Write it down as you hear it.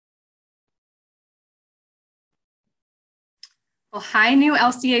Well, hi, new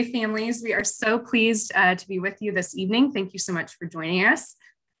LCA families. We are so pleased to be with you this evening. Thank you so much for joining us.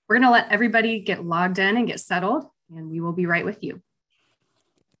 We're going to let everybody get logged in and get settled, and we will be right with you.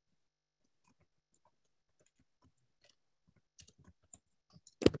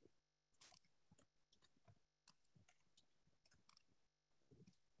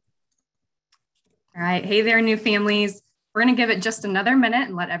 All right. Hey there, new families. We're going to give it just another minute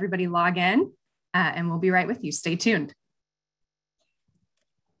and let everybody log in, and we'll be right with you. Stay tuned.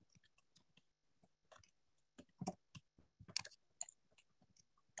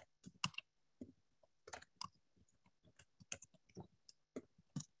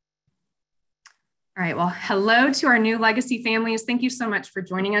 All right, well, hello to our new Legacy families. Thank you so much for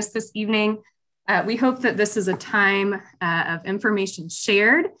joining us this evening. We hope that this is a time of information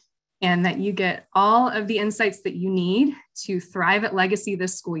shared and that you get all of the insights that you need to thrive at Legacy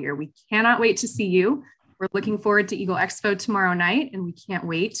this school year. We cannot wait to see you. We're looking forward to Eagle Expo tomorrow night, and we can't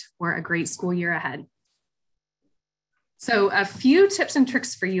wait for a great school year ahead. So a few tips and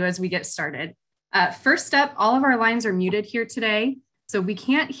tricks for you as we get started. First up, all of our lines are muted here today. So we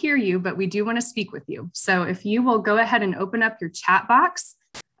can't hear you, but we do want to speak with you. So if you will go ahead and open up your chat box,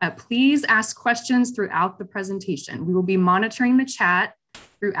 please ask questions throughout the presentation. We will be monitoring the chat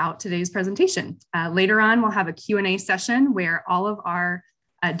throughout today's presentation. Later on, we'll have a Q&A session where all of our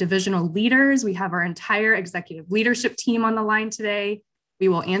divisional leaders, we have our entire executive leadership team on the line today. We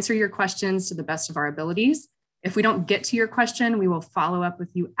will answer your questions to the best of our abilities. If we don't get to your question, we will follow up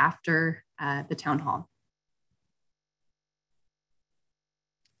with you after the town hall.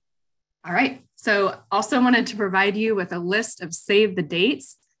 All right, so also wanted to provide you with a list of save the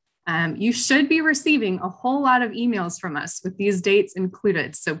dates. You should be receiving a whole lot of emails from us with these dates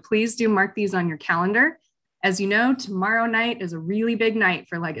included. So please do mark these on your calendar. As you know, tomorrow night is a really big night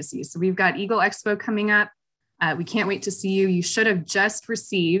for Legacy. So we've got Eagle Expo coming up. We can't wait to see you. You should have just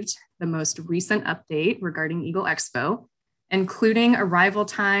received the most recent update regarding Eagle Expo, including arrival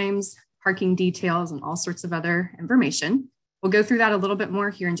times, parking details, and all sorts of other information. We'll go through that a little bit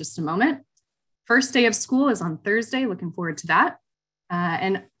more here in just a moment. First day of school is on Thursday. Looking forward to that.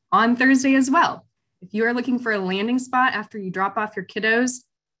 And on Thursday as well, if you are looking for a landing spot after you drop off your kiddos,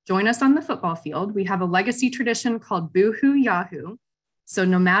 join us on the football field. We have a Legacy tradition called Boo-hoo Yahoo. So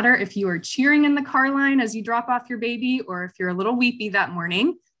no matter if you are cheering in the car line as you drop off your baby, or if you're a little weepy that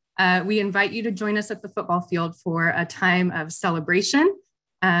morning, we invite you to join us at the football field for a time of celebration.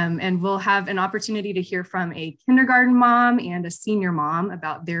 And we'll have an opportunity to hear from a kindergarten mom and a senior mom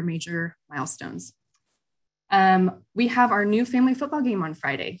about their major milestones. We have our new family football game on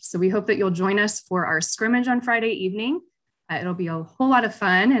Friday. So we hope that you'll join us for our scrimmage on Friday evening. It'll be a whole lot of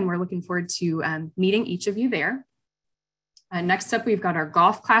fun, and we're looking forward to meeting each of you there. Next up, we've got our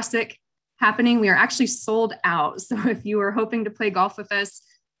golf classic happening. We are actually sold out. So if you are hoping to play golf with us,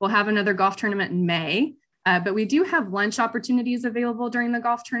 we'll have another golf tournament in May. But we do have lunch opportunities available during the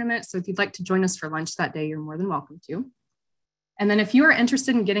golf tournament. So if you'd like to join us for lunch that day, you're more than welcome to. And then if you are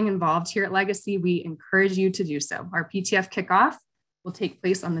interested in getting involved here at Legacy, we encourage you to do so. Our PTF kickoff will take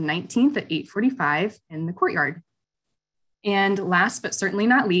place on the 19th at 8:45 in the courtyard. And last but certainly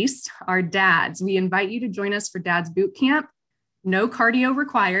not least, our dads. We invite you to join us for Dad's Boot Camp. No cardio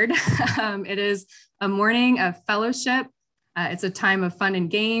required. It is a morning of fellowship. It's a time of fun and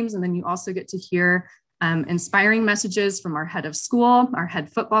games. And then you also get to hear inspiring messages from our head of school, our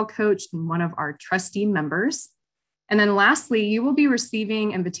head football coach, and one of our trustee members. And then lastly, you will be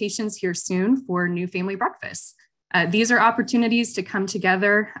receiving invitations here soon for new family breakfasts. These are opportunities to come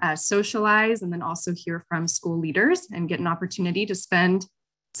together, socialize, and then also hear from school leaders and get an opportunity to spend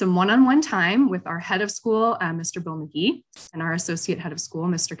some one-on-one time with our head of school, Mr. Bill McGee, and our associate head of school,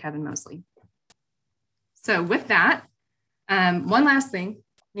 Mr. Kevin Mosley. So with that, one last thing,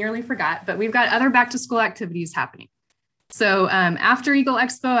 nearly forgot, but we've got other back to school activities happening. So after Eagle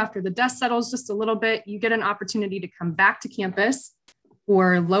Expo, after the dust settles just a little bit, you get an opportunity to come back to campus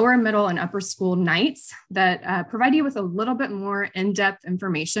for lower, middle, and upper school nights that provide you with a little bit more in-depth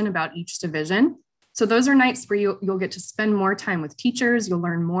information about each division. So those are nights where you'll get to spend more time with teachers, you'll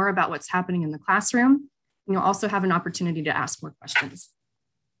learn more about what's happening in the classroom, and you'll also have an opportunity to ask more questions.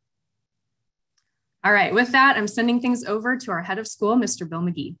 All right, with that, I'm sending things over to our head of school, Mr. Bill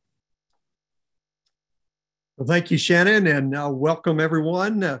McGee. Well, thank you, Shannon, and welcome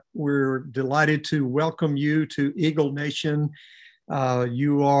everyone. We're delighted to welcome you to Eagle Nation.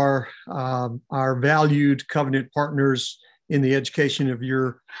 You are our valued covenant partners in the education of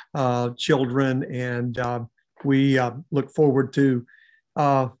your children, and we look forward to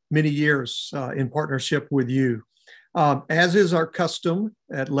many years in partnership with you. As is our custom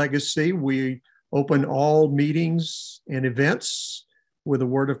at Legacy, we open all meetings and events with a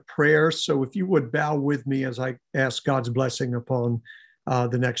word of prayer. So if you would bow with me as I ask God's blessing upon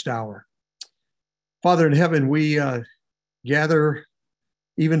the next hour. Father in heaven, we gather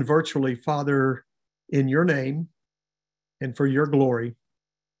even virtually, Father, in your name and for your glory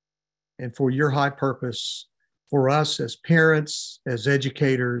and for your high purpose for us as parents, as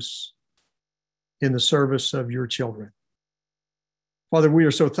educators in the service of your children. Father, we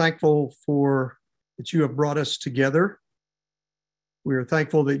are so thankful for that you have brought us together. We are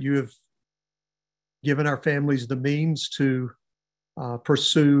thankful that you have given our families the means to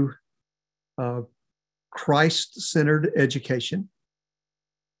pursue Christ-centered education.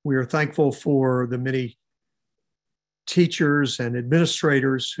 We are thankful for the many teachers and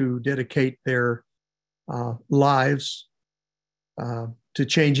administrators who dedicate their lives to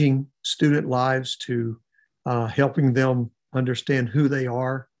changing student lives, to helping them understand who they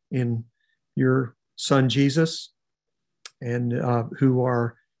are in your Son, Jesus, and who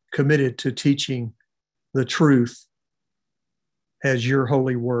are committed to teaching the truth as your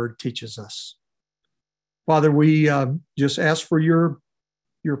holy word teaches us. Father, we just ask for your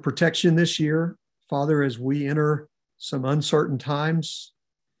protection this year, Father, as we enter some uncertain times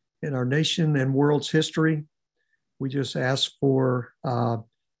in our nation and world's history. We just ask for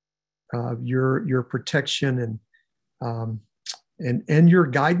your protection and your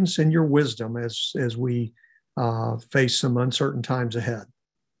guidance and your wisdom as we face some uncertain times ahead.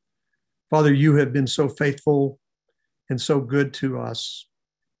 Father, you have been so faithful and so good to us.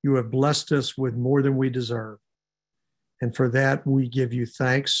 You have blessed us with more than we deserve. And for that, we give you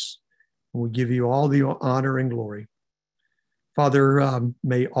thanks, and we give you all the honor and glory. Father,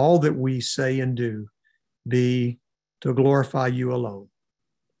 may all that we say and do be to glorify you alone.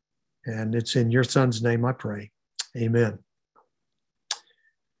 And it's in your Son's name I pray. Amen.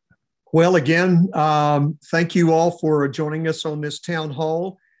 Well, again, thank you all for joining us on this town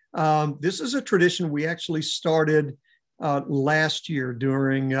hall. This is a tradition we actually started last year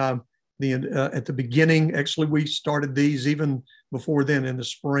during at the beginning. Actually, we started these even before then in the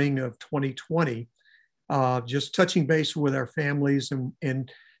spring of 2020, just touching base with our families,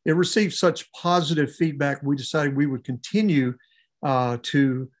 and it received such positive feedback. We decided we would continue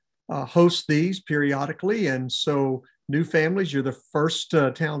to host these periodically. And so new families, you're the first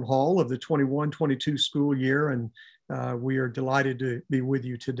town hall of the 21-22 school year, and we are delighted to be with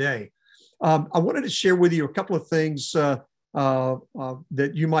you today. I wanted to share with you a couple of things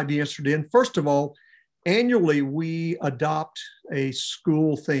that you might be interested in. First of all, annually we adopt a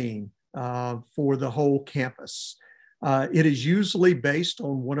school theme for the whole campus. It is usually based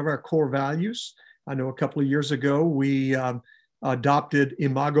on one of our core values. I know a couple of years ago we adopted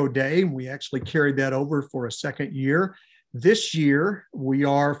Imago Dei, and we actually carried that over for a second year. This year, we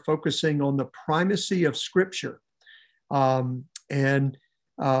are focusing on the primacy of Scripture.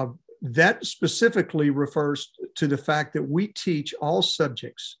 That specifically refers to the fact that we teach all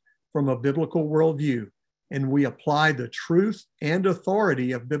subjects from a biblical worldview, and we apply the truth and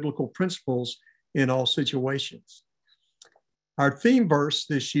authority of biblical principles in all situations. Our theme verse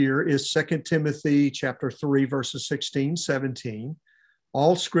this year is 2 Timothy chapter 3, verses 16, 17.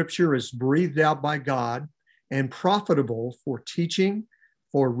 All Scripture is breathed out by God and profitable for teaching,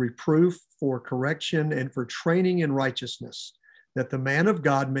 for reproof, for correction, and for training in righteousness, that the man of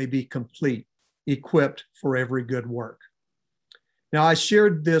God may be complete, equipped for every good work. Now, I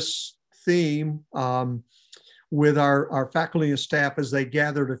shared this theme with our faculty and staff as they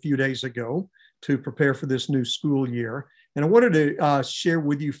gathered a few days ago to prepare for this new school year. And I wanted to share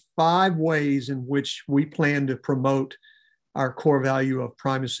with you 5 ways in which we plan to promote our core value of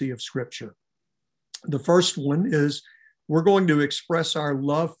primacy of Scripture. The first one is we're going to express our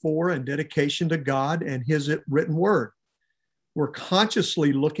love for and dedication to God and His written word. We're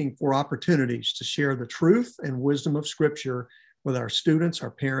consciously looking for opportunities to share the truth and wisdom of Scripture with our students,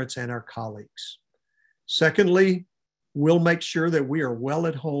 our parents, and our colleagues. Secondly, we'll make sure that we are well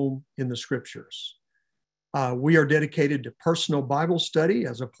at home in the Scriptures. We are dedicated to personal Bible study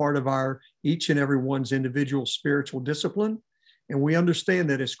as a part of our each and everyone's individual spiritual discipline. And we understand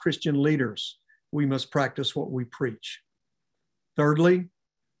that as Christian leaders, we must practice what we preach. Thirdly,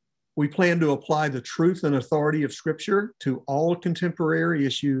 we plan to apply the truth and authority of Scripture to all contemporary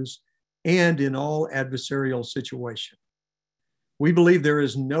issues and in all adversarial situations. We believe there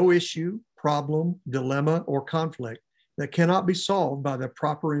is no issue, problem, dilemma, or conflict that cannot be solved by the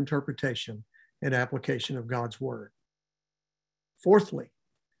proper interpretation and application of God's word. Fourthly,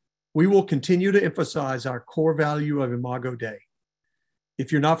 we will continue to emphasize our core value of Imago Dei.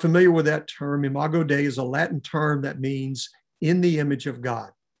 If you're not familiar with that term, Imago Dei is a Latin term that means in the image of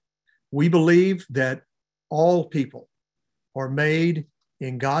God. We believe that all people are made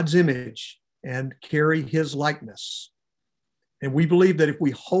in God's image and carry his likeness. And we believe that if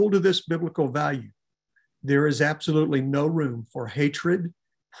we hold to this biblical value, there is absolutely no room for hatred,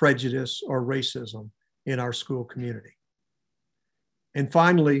 prejudice, or racism in our school community. And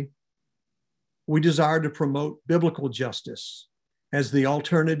finally, we desire to promote biblical justice as the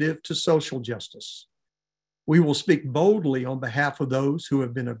alternative to social justice. We will speak boldly on behalf of those who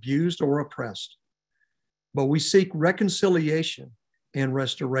have been abused or oppressed, but we seek reconciliation and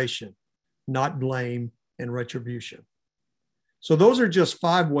restoration, not blame and retribution. So those are just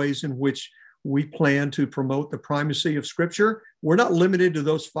 5 ways in which we plan to promote the primacy of Scripture. We're not limited to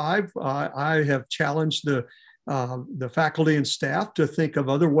those 5. I have challenged the faculty and staff to think of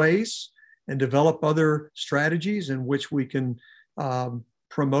other ways and develop other strategies in which we can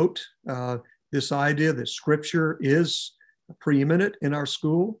promote this idea that Scripture is preeminent in our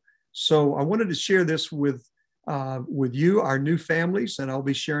school. So I wanted to share this with you, our new families, and I'll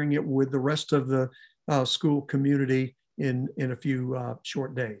be sharing it with the rest of the school community in a few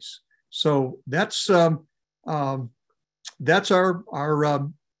short days. So that's our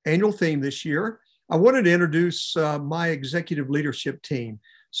annual theme this year. I wanted to introduce my executive leadership team.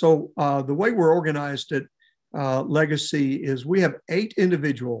 So the way we're organized at Legacy is we have 8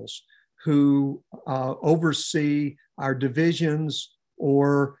 individuals who oversee our divisions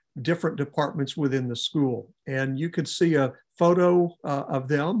or different departments within the school. And you can see a photo of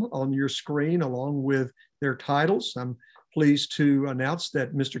them on your screen along with their titles. I'm pleased to announce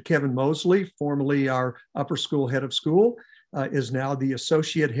that Mr. Kevin Mosley, formerly our upper school head of school, is now the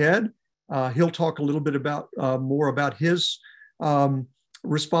associate head. He'll talk a little bit about more about his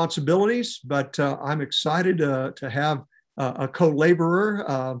responsibilities, but I'm excited to have a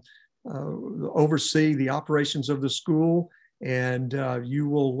co-laborer oversee the operations of the school, and you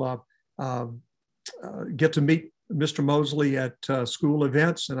will get to meet Mr. Mosley at school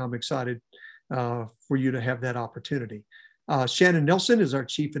events, and I'm excited for you to have that opportunity. Shannon Nelson is our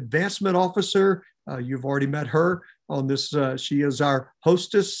Chief Advancement Officer. You've already met her on this. She is our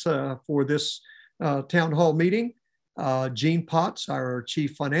hostess for this town hall meeting. Gene Potts, our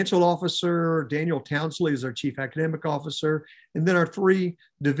Chief Financial Officer. Daniel Townsley is our Chief Academic Officer. And then our 3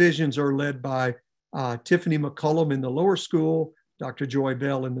 divisions are led by Tiffany McCullum in the lower school, Dr. Joy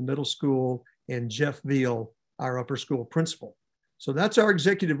Bell in the middle school, and Jeff Veal, our upper school principal. So that's our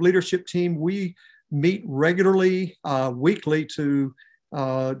executive leadership team. We meet regularly, weekly, to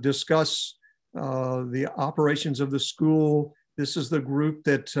discuss the operations of the school. This is the group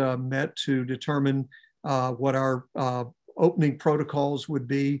that met to determine what our opening protocols would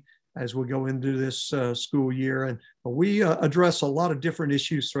be as we go into this school year. And we address a lot of different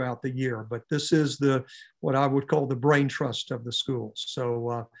issues throughout the year, but this is what I would call the brain trust of the schools.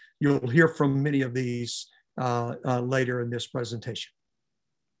 So you'll hear from many of these later in this presentation.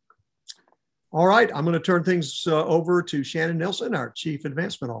 All right, I'm going to turn things over to Shannon Nelson, our Chief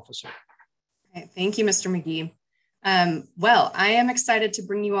Advancement Officer. Okay, thank you, Mr. McGee. Well, I am excited to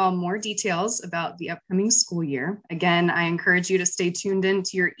bring you all more details about the upcoming school year. Again, I encourage you to stay tuned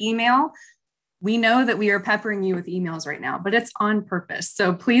into your email. We know that we are peppering you with emails right now, but it's on purpose.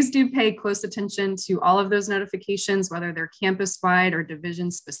 So please do pay close attention to all of those notifications, whether they're campus-wide or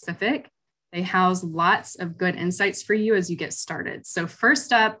division-specific. They house lots of good insights for you as you get started. So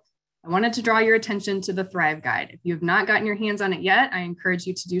first up, I wanted to draw your attention to the Thrive Guide. If you have not gotten your hands on it yet, I encourage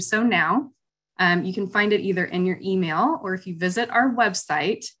you to do so now. You can find it either in your email, or if you visit our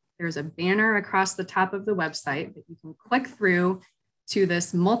website, there's a banner across the top of the website that you can click through to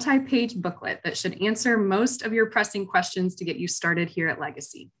this multi-page booklet that should answer most of your pressing questions to get you started here at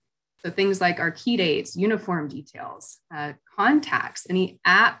Legacy. So things like our key dates, uniform details, contacts, any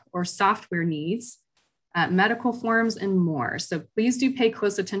app or software needs, medical forms, and more. So please do pay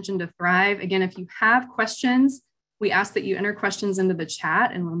close attention to Thrive. Again, if you have questions, we ask that you enter questions into the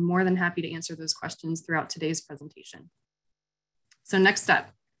chat, and we're more than happy to answer those questions throughout today's presentation. So next up,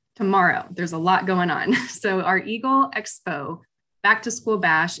 tomorrow, there's a lot going on. So our Eagle Expo Back to School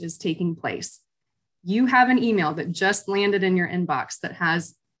Bash is taking place. You have an email that just landed in your inbox that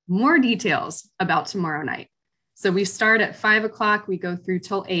has more details about tomorrow night. So we start at 5 o'clock, we go through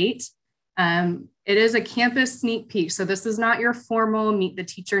till 8. It is a campus sneak peek. So this is not your formal meet the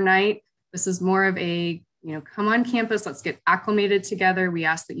teacher night. This is more of a, come on campus, let's get acclimated together. We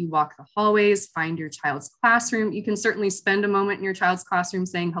ask that you walk the hallways, find your child's classroom. You can certainly spend a moment in your child's classroom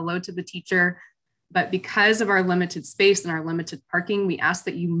saying hello to the teacher, but because of our limited space and our limited parking, we ask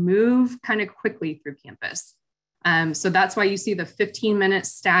that you move kind of quickly through campus. So that's why you see the 15-minute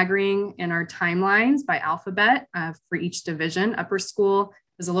staggering in our timelines by alphabet for each division. Upper school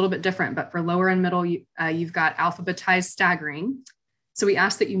is a little bit different, but for lower and middle, you've got alphabetized staggering. So we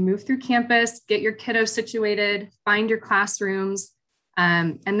ask that you move through campus, get your kiddos situated, find your classrooms,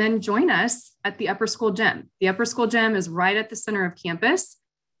 and then join us at the upper school gym. The upper school gym is right at the center of campus.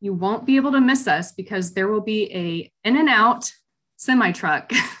 You won't be able to miss us because there will be a in and out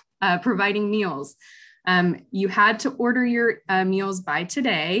semi-truck providing meals. You had to order your meals by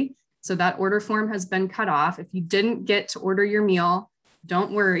today. So that order form has been cut off. If you didn't get to order your meal,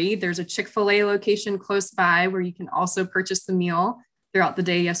 don't worry. There's a Chick-fil-A location close by where you can also purchase the meal throughout the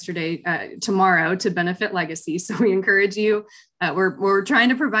day tomorrow to benefit Legacy. So we encourage you. We're trying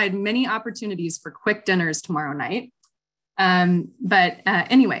to provide many opportunities for quick dinners tomorrow night.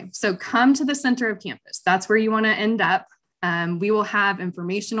 Anyway, so come to the center of campus. That's where you want to end up. We will have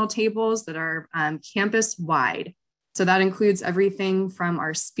informational tables that are campus wide. So that includes everything from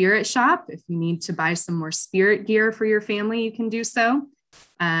our spirit shop. If you need to buy some more spirit gear for your family, you can do so.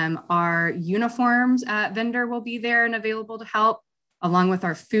 Our uniforms vendor will be there and available to help, along with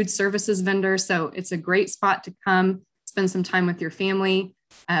our food services vendor. So it's a great spot to come spend some time with your family.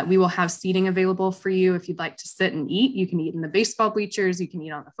 We will have seating available for you. If you'd like to sit and eat, you can eat in the baseball bleachers, you can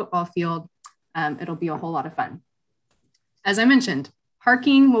eat on the football field. It'll be a whole lot of fun. As I mentioned,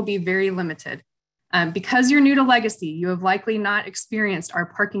 parking will be very limited. Because you're new to Legacy, you have likely not experienced our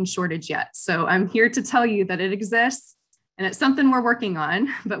parking shortage yet. So I'm here to tell you that it exists and it's something we're working on,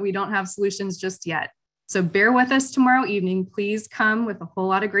 but we don't have solutions just yet. So bear with us tomorrow evening. Please come with a whole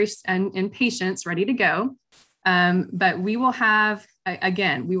lot of grace and patience, ready to go. But we will have,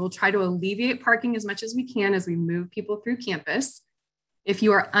 again, we will try to alleviate parking as much as we can as we move people through campus. If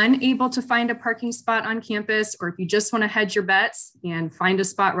you are unable to find a parking spot on campus, or if you just want to hedge your bets and find a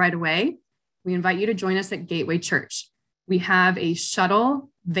spot right away, we invite you to join us at Gateway Church. We have a shuttle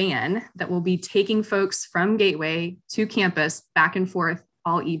van that will be taking folks from Gateway to campus back and forth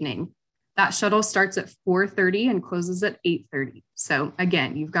all evening. That shuttle starts at 4:30 and closes at 8:30. So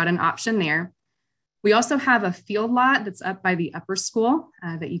again, you've got an option there. We also have a field lot that's up by the upper school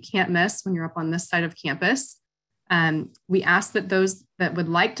that you can't miss when you're up on this side of campus. We ask that those that would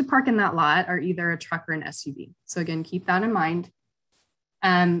like to park in that lot are either a truck or an SUV. So again, keep that in mind.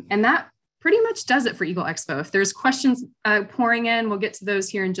 And that pretty much does it for Eagle Expo. If there's questions pouring in, we'll get to those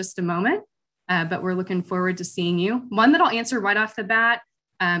here in just a moment, but we're looking forward to seeing you. One that I'll answer right off the bat,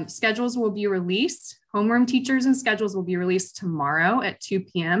 schedules will be released. Homeroom teachers and schedules will be released tomorrow at 2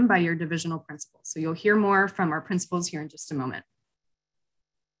 p.m. by your divisional principals. So you'll hear more from our principals here in just a moment.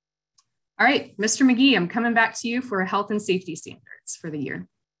 All right, Mr. McGee, I'm coming back to you for health and safety standards for the year.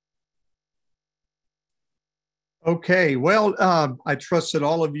 Okay, well, I trust that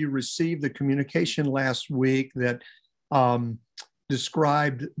all of you received the communication last week that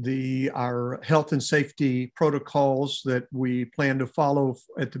described our health and safety protocols that we plan to follow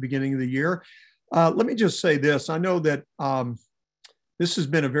at the beginning of the year. Let me just say this. I know that this has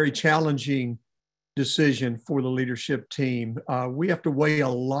been a very challenging decision for the leadership team. We have to weigh a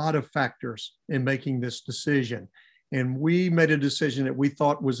lot of factors in making this decision. And we made a decision that we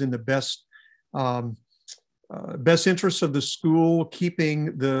thought was in the best interest of the school,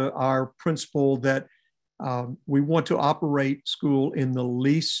 keeping our principle that we want to operate school in the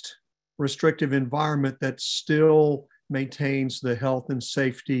least restrictive environment that still maintains the health and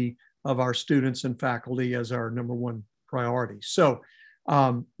safety of our students and faculty as our number one priority. So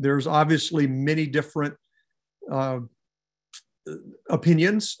there's obviously many different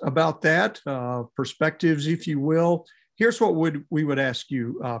opinions about that, perspectives, if you will. Here's what we would ask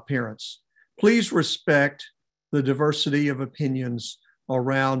you, parents. Please respect the diversity of opinions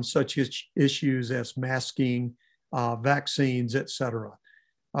around such issues as masking, vaccines, et cetera.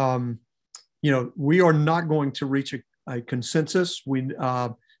 We are not going to reach a consensus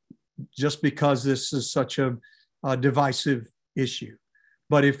just because this is such a divisive issue.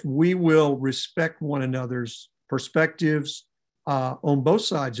 But if we will respect one another's perspectives on both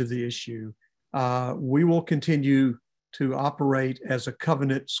sides of the issue, we will continue to operate as a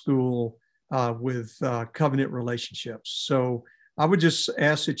covenant school with covenant relationships. So I would just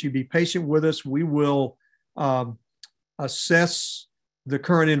ask that you be patient with us. We will assess the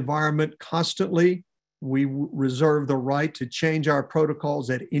current environment constantly. We reserve the right to change our protocols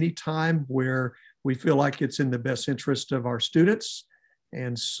at any time where we feel like it's in the best interest of our students.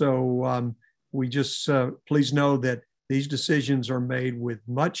 And so we just please know that these decisions are made with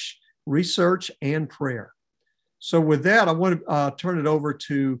much research and prayer. So with that, I want to turn it over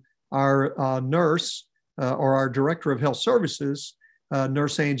to our nurse or our Director of Health Services,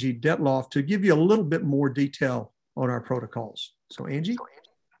 Nurse Angie Detloff, to give you a little bit more detail on our protocols. So Angie?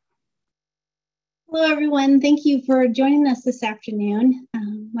 Hello, everyone. Thank you for joining us this afternoon.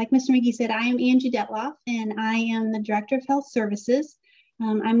 Like Mr. McGee said, I am Angie Detloff, and I am the Director of Health Services.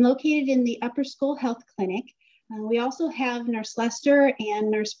 I'm located in the Upper School Health Clinic. We also have Nurse Lester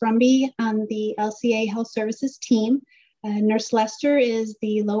and Nurse Brumby on the LCA Health Services team. Nurse Lester is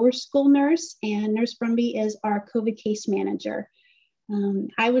the lower school nurse, and Nurse Brumby is our COVID case manager.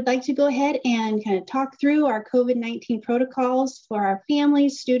 I would like to go ahead and kind of talk through our COVID-19 protocols for our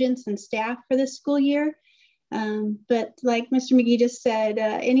families, students, and staff for this school year. But like Mr. McGee just said,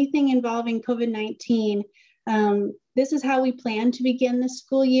 anything involving COVID-19, this is how we plan to begin the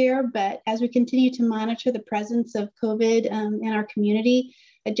school year. But as we continue to monitor the presence of COVID in our community,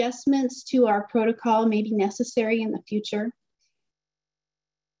 adjustments to our protocol may be necessary in the future.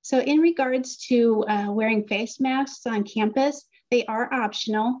 So in regards to wearing face masks on campus, they are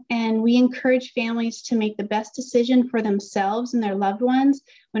optional, and we encourage families to make the best decision for themselves and their loved ones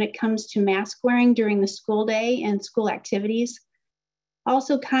when it comes to mask wearing during the school day and school activities.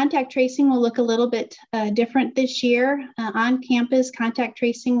 Also, contact tracing will look a little bit different this year. On campus, contact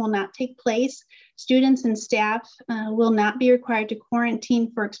tracing will not take place. Students and staff will not be required to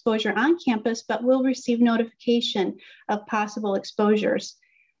quarantine for exposure on campus, but will receive notification of possible exposures.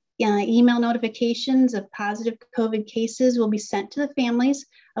 Email notifications of positive COVID cases will be sent to the families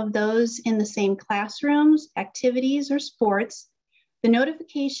of those in the same classrooms, activities, or sports. The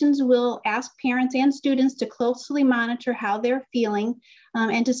notifications will ask parents and students to closely monitor how they're feeling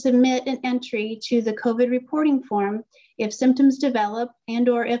and to submit an entry to the COVID reporting form if symptoms develop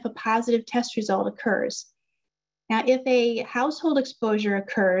and/or if a positive test result occurs. Now, if a household exposure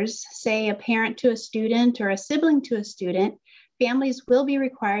occurs, say a parent to a student or a sibling to a student, families will be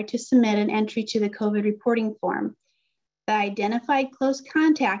required to submit an entry to the COVID reporting form. The identified close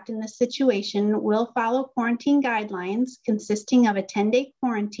contact in this situation will follow quarantine guidelines consisting of a 10-day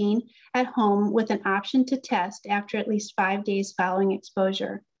quarantine at home with an option to test after at least 5 days following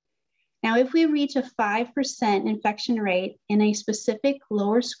exposure. Now, if we reach a 5% infection rate in a specific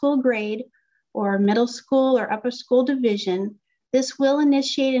lower school grade or middle school or upper school division, this will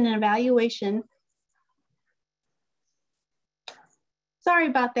initiate an evaluation. Sorry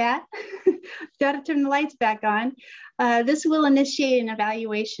about that. Got to turn the lights back on. This will initiate an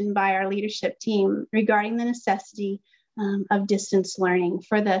evaluation by our leadership team regarding the necessity of distance learning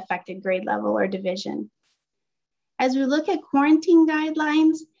for the affected grade level or division. As we look at quarantine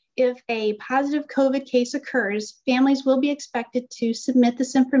guidelines, if a positive COVID case occurs, families will be expected to submit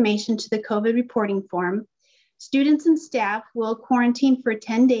this information to the COVID reporting form. Students and staff will quarantine for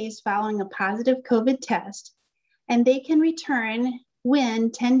 10 days following a positive COVID test, and they can return when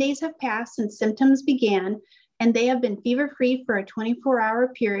 10 days have passed since symptoms began and they have been fever-free for a 24-hour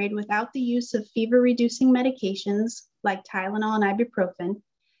period without the use of fever-reducing medications like Tylenol and ibuprofen,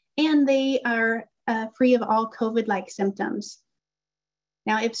 and they are free of all COVID-like symptoms.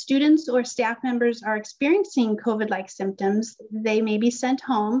 Now, if students or staff members are experiencing COVID-like symptoms, they may be sent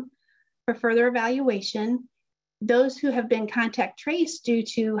home for further evaluation. Those who have been contact traced due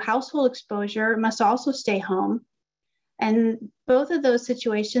to household exposure must also stay home. And both of those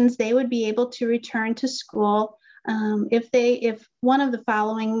situations, they would be able to return to school if one of the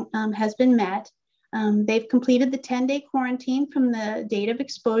following has been met. They've completed the 10-day quarantine from the date of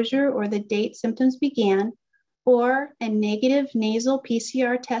exposure or the date symptoms began, or a negative nasal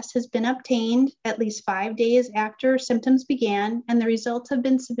PCR test has been obtained at least 5 days after symptoms began, and the results have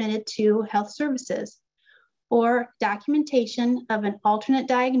been submitted to health services, or documentation of an alternate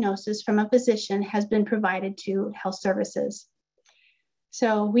diagnosis from a physician has been provided to health services.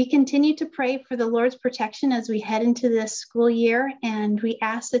 So we continue to pray for the Lord's protection as we head into this school year, and we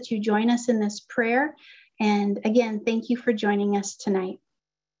ask that you join us in this prayer. And again, thank you for joining us tonight.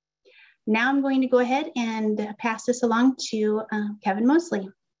 Now I'm going to go ahead and pass this along to Kevin Mosley.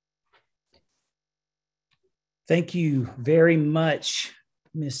 Thank you very much,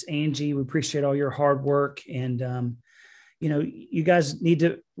 Miss Angie. We appreciate all your hard work. And, you guys need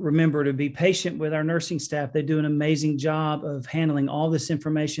to remember to be patient with our nursing staff. They do an amazing job of handling all this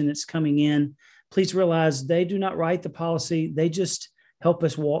information that's coming in. Please realize they do not write the policy. They just help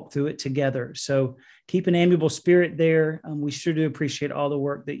us walk through it together. So keep an amiable spirit there. We sure do appreciate all the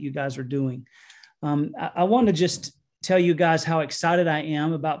work that you guys are doing. I want to just tell you guys how excited I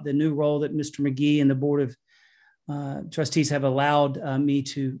am about the new role that Mr. McGee and the Board of Trustees have allowed me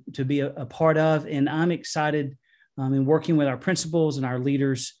to be a part of. And I'm excited in working with our principals and our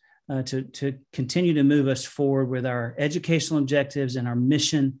leaders to continue to move us forward with our educational objectives and our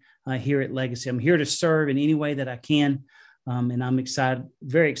mission here at Legacy. I'm here to serve in any way that I can. And I'm excited,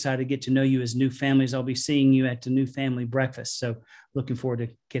 very excited to get to know you as new families. I'll be seeing you at the new family breakfast. So looking forward to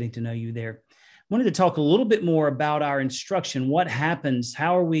getting to know you there. wanted to talk a little bit more about our instruction. What happens?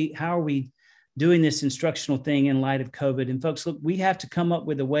 How are we doing this instructional thing in light of COVID? And folks, look, we have to come up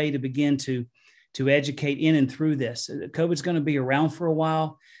with a way to begin to educate in and through this. COVID's going to be around for a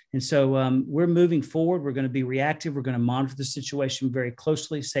while. And so we're moving forward. We're going to be reactive. We're going to monitor the situation very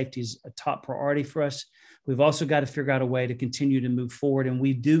closely. Safety is a top priority for us. We've also got to figure out a way to continue to move forward. And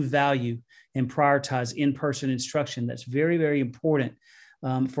we do value and prioritize in-person instruction. That's very, very important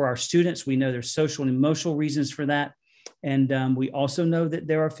for our students. We know there's social and emotional reasons for that. And we also know that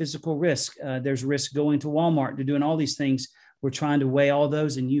there are physical risks. There's risk going to Walmart, to doing all these things. We're trying to weigh all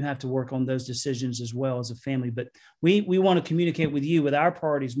those, and you have to work on those decisions as well as a family. But we want to communicate with you with our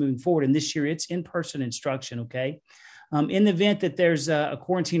priorities moving forward. And this year it's in-person instruction. Okay. In the event that there's a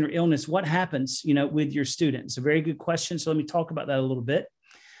quarantine or illness, what happens, with your student? It's a very good question. So let me talk about that a little bit.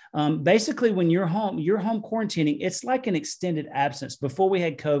 Basically, when you're home quarantining, it's like an extended absence. Before we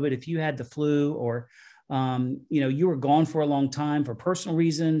had COVID, if you had the flu or you were gone for a long time for personal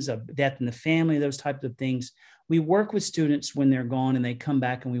reasons, of death in the family, those types of things. We work with students when they're gone and they come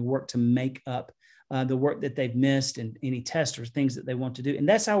back, and we work to make up the work that they've missed and any tests or things that they want to do. And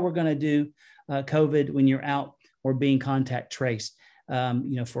that's how we're going to do COVID when you're out or being contact traced,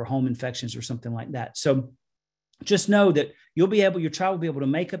 for home infections or something like that. So just know that your child will be able to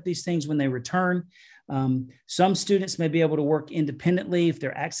make up these things when they return. Some students may be able to work independently if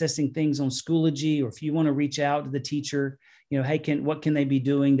they're accessing things on Schoology, or if you want to reach out to the teacher, hey, what can they be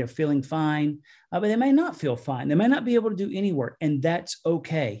doing? They're feeling fine, but they may not feel fine. They may not be able to do any work, and that's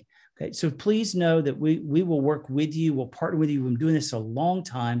okay. Okay. So please know that we will work with you. We'll partner with you. We've been doing this a long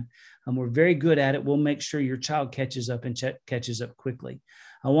time. We're very good at it. We'll make sure your child catches up and catches up quickly.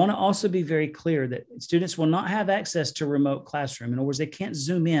 I want to also be very clear that students will not have access to remote classroom. In other words, they can't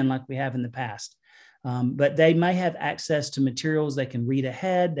Zoom in like we have in the past. But they may have access to materials. They can read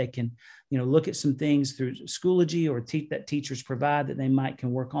ahead. They can, look at some things through Schoology or that teachers provide that they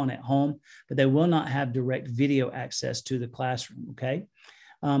can work on at home, but they will not have direct video access to the classroom. Okay.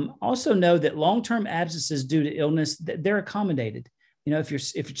 Also know that long-term absences due to illness, they're accommodated. If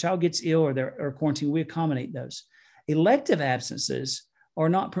your child gets ill or they're quarantined, we accommodate those. Elective absences are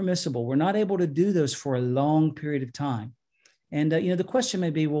not permissible. We're not able to do those for a long period of time. And, the question may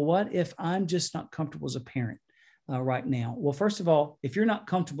be, well, what if I'm just not comfortable as a parent right now? Well, first of all, if you're not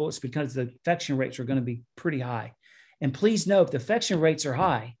comfortable, it's because the infection rates are going to be pretty high. And please know, if the infection rates are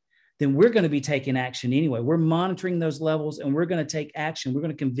high, then we're going to be taking action anyway. We're monitoring those levels, and we're going to take action. We're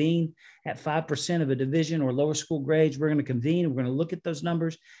going to convene at 5% of a division or lower school grades. We're going to convene. We're going to look at those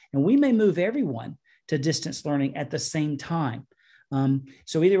numbers, and we may move everyone to distance learning at the same time.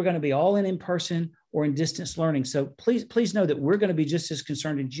 So either we're going to be all in person or in distance learning. So please know that we're going to be just as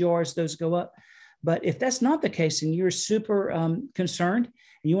concerned as you are as those go up. But if that's not the case and you're super concerned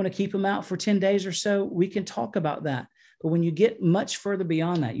and you want to keep them out for 10 days or so, we can talk about that. But when you get much further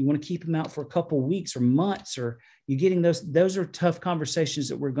beyond that, you want to keep them out for a couple of weeks or months, or you're getting those are tough conversations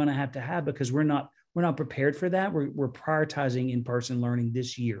that we're going to have because we're not prepared for that. We're prioritizing in-person learning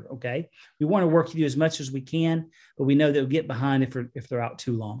this year. Okay. We want to work with you as much as we can, but we know they'll get behind if they're out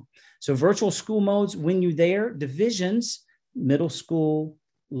too long. So virtual school modes, when you're there, divisions, middle school,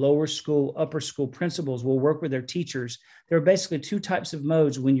 lower school, upper school principals will work with their teachers. There are basically two types of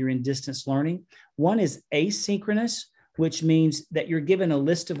modes when you're in distance learning. One is asynchronous, which means that you're given a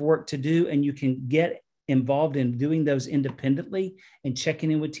list of work to do and you can get involved in doing those independently and checking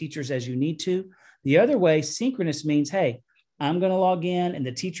in with teachers as you need to. The other way, synchronous, means, hey, I'm going to log in and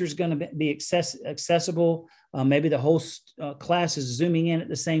the teacher's going to be accessible. Maybe the whole class is Zooming in at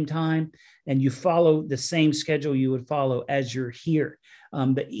the same time, and you follow the same schedule you would follow as you're here.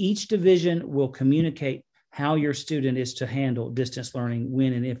 But each division will communicate how your student is to handle distance learning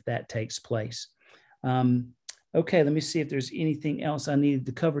when and if that takes place. Okay, let me see if there's anything else I needed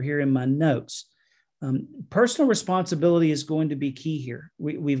to cover here in my notes. Personal responsibility is going to be key here.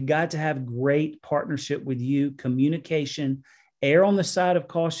 We've got to have great partnership with you, communication, err on the side of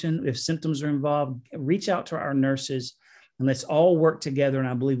caution. If symptoms are involved, reach out to our nurses, and let's all work together. And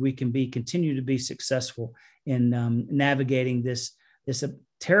I believe we can continue to be successful in navigating this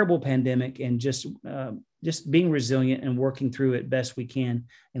terrible pandemic and just being resilient and working through it best we can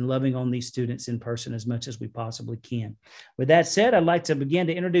and loving on these students in person as much as we possibly can. With that said, I'd like to begin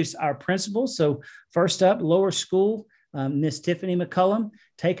to introduce our principals. So first up, lower school, Miss Tiffany McCullum,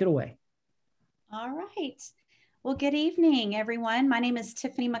 take it away. All right. Well, good evening, everyone. My name is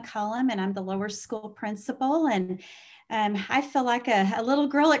Tiffany McCullum, and I'm the lower school principal. And I feel like a little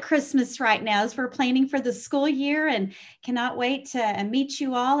girl at Christmas right now as we're planning for the school year, and cannot wait to meet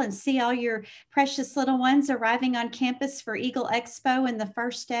you all and see all your precious little ones arriving on campus for Eagle Expo in the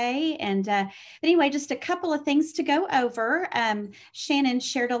first day. And anyway, just a couple of things to go over. Shannon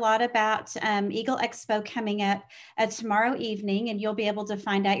shared a lot about Eagle Expo coming up tomorrow evening, and you'll be able to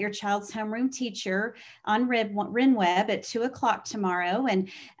find out your child's homeroom teacher on RenWeb at 2 o'clock tomorrow. And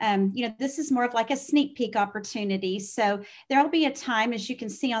this is more of like a sneak peek opportunity. So there'll be a time, as you can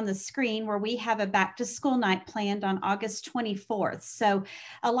see on the screen, where we have a back to school night planned on August 24th. So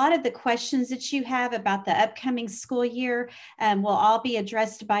a lot of the questions that you have about the upcoming school year will all be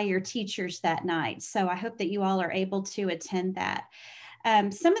addressed by your teachers that night. So I hope that you all are able to attend that.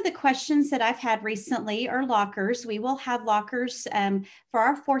 Some of the questions that I've had recently are lockers. We will have lockers for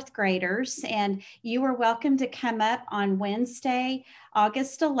our fourth graders, and you are welcome to come up on Wednesday,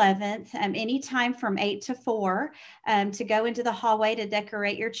 August 11th, anytime from 8 to 4 to go into the hallway to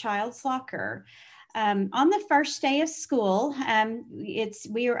decorate your child's locker. On the first day of school,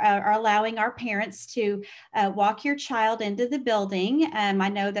 we are allowing our parents to walk your child into the building. I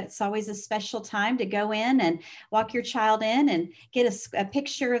know that's always a special time to go in and walk your child in and get a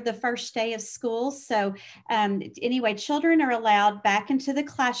picture of the first day of school. So anyway, children are allowed back into the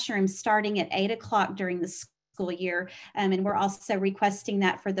classroom starting at 8 o'clock during the school year. And we're also requesting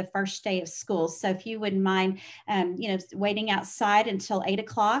that for the first day of school. So if you wouldn't mind, waiting outside until 8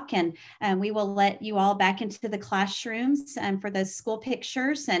 o'clock, and we will let you all back into the classrooms for those school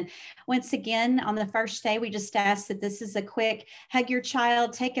pictures. And once again, on the first day, we just ask that this is a quick hug your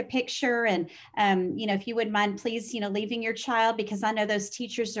child, take a picture. And, if you wouldn't mind, please, leaving your child, because I know those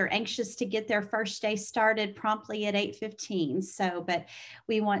teachers are anxious to get their first day started promptly at 8:15. So, but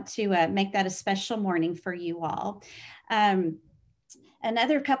we want to make that a special morning for you all.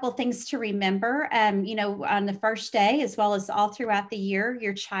 Another couple of things to remember, on the first day, as well as all throughout the year,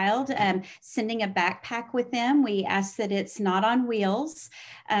 your child sending a backpack with them. We ask that it's not on wheels,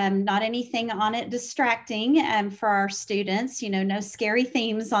 not anything on it distracting for our students, no scary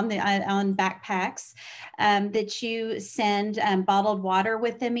themes on backpacks, that you send bottled water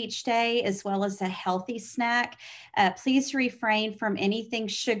with them each day, as well as a healthy snack. Please refrain from anything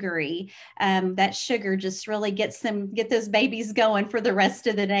sugary. That sugar just really get those babies going for the rest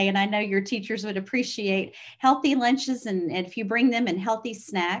of the day. And I know your teachers would appreciate healthy lunches and if you bring them in healthy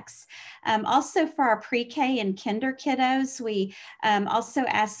snacks. Also for our pre-K and kinder kiddos, we also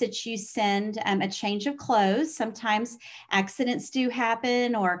ask that you send a change of clothes. Sometimes accidents do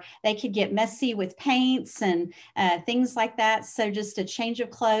happen, or they could get messy with paints and things like that. So just a change of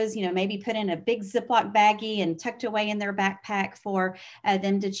clothes, maybe put in a big Ziploc baggie and tucked away in their backpack for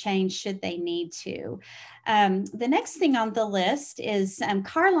them to change should they need to. The next thing on the list is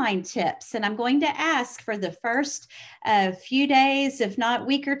car line tips. And I'm going to ask for the first few days, if not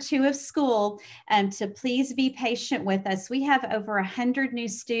week or two of school, to please be patient with us. We have over 100 new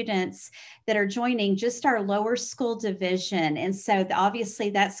students that are joining just our lower school division. And so obviously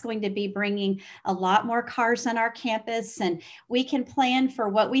that's going to be bringing a lot more cars on our campus, and we can plan for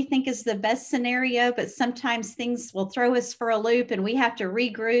what we think is the best scenario, but sometimes things will throw us for a loop and we have to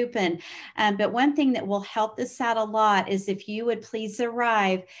regroup. But one thing that will help this out a lot is if you would please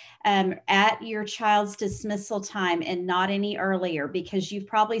arrive at your child's dismissal time and not any earlier, because you've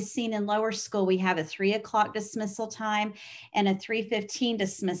probably seen in lower school, we have a 3 o'clock dismissal time and a 3:15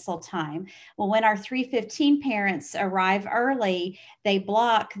 dismissal time. Well, when our 3:15 parents arrive early, they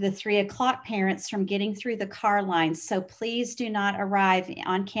block the 3 o'clock parents from getting through the car line. So please do not arrive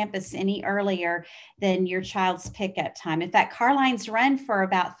on campus any earlier than your child's pickup time. In fact, car lines run for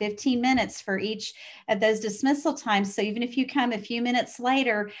about 15 minutes for each of those dismissal times. So even if you come a few minutes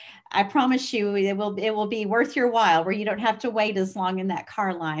later, I promise you it will be worth your while, where you don't have to wait as long in that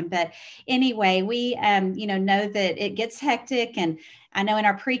car line. But anyway, we know that it gets hectic, and I know in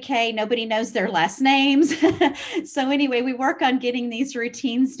our pre-K, nobody knows their last names. So anyway, we work on getting these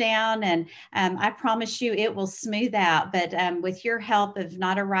routines down, and I promise you it will smooth out. But with your help of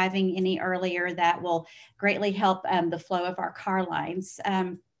not arriving any earlier, that will greatly help the flow of our car lines.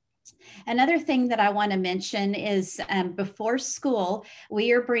 Another thing that I want to mention is before school,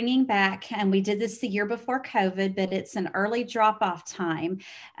 we are bringing back, and we did this the year before COVID, but it's an early drop-off time.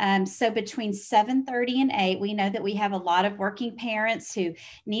 So between 7:30 and 8, we know that we have a lot of working parents who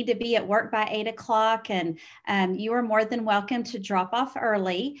need to be at work by 8 o'clock, and you are more than welcome to drop off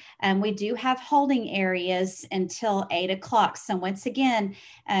early. We do have holding areas until 8 o'clock. So once again,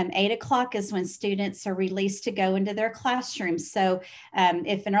 8 o'clock is when students are released to go into their classrooms. So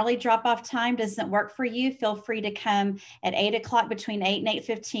if an early drop-off time doesn't work for you, feel free to come at 8 o'clock. Between 8 and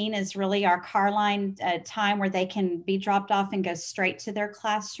 8:15 is really our car line time where they can be dropped off and go straight to their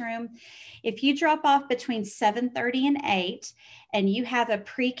classroom. If you drop off between 7:30 and 8 and you have a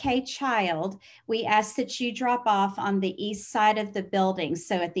pre-K child, we ask that you drop off on the east side of the building.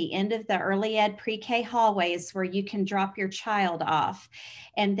 So at the end of the early ed pre-K hallway is where you can drop your child off.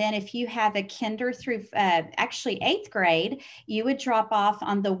 And then if you have a kinder through actually 8th grade, you would drop off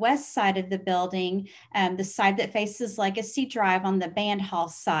on the west side of the building, the side that faces Legacy Drive on the band hall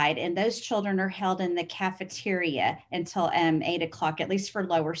side. And those children are held in the cafeteria until 8 o'clock, at least for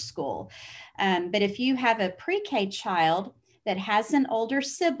lower school. But if you have a pre-K child that has an older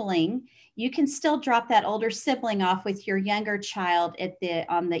sibling, you can still drop that older sibling off with your younger child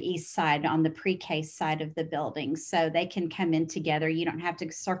on the east side, on the pre-K side of the building. So they can come in together. You don't have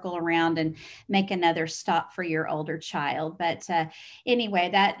to circle around and make another stop for your older child. But anyway,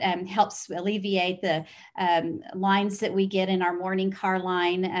 that helps alleviate the lines that we get in our morning car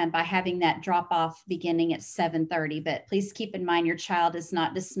line by having that drop off beginning at 7:30. But please keep in mind your child is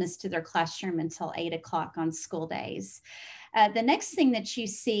not dismissed to their classroom until 8 o'clock on school days. The next thing that you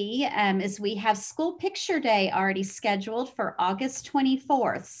see is we have School Picture Day already scheduled for August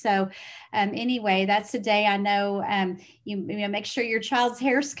 24th. So anyway, that's a day I know you make sure your child's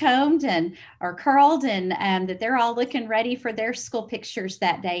hair's combed or curled and that they're all looking ready for their school pictures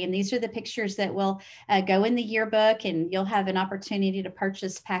that day. And these are the pictures that will go in the yearbook, and you'll have an opportunity to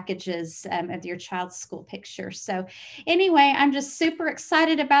purchase packages of your child's school picture. So anyway, I'm just super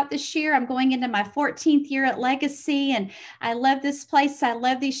excited about this year. I'm going into my 14th year at Legacy, and I love this place. I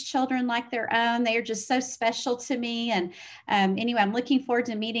love these children like their own. They are just so special to me. And anyway, I'm looking forward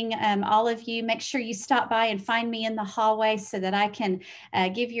to meeting all of you. Make sure you stop by and find me in the hallway so that I can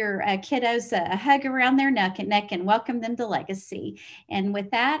give your kiddos a hug around their neck and welcome them to Legacy. And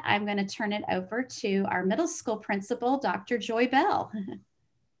with that, I'm going to turn it over to our middle school principal, Dr. Joy Bell.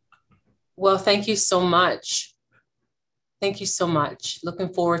 Well, thank you so much. Thank you so much.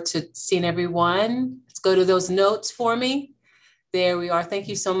 Looking forward to seeing everyone. Let's go to those notes for me. There we are. Thank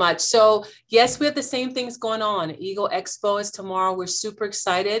you so much. So yes, we have the same things going on. Eagle Expo is tomorrow. We're super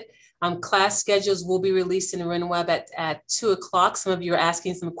excited. Class schedules will be released in RenWeb at 2 o'clock. Some of you are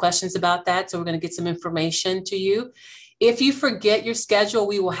asking some questions about that. So we're going to get some information to you. If you forget your schedule,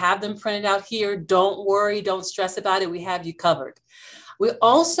 we will have them printed out here. Don't worry. Don't stress about it. We have you covered. We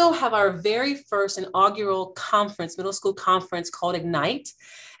also have our very first inaugural conference, middle school conference called Ignite,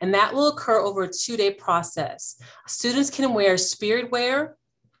 and that will occur over a 2-day process. Students can wear spirit wear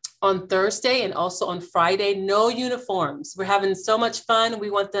on Thursday and also on Friday, no uniforms. We're having so much fun. We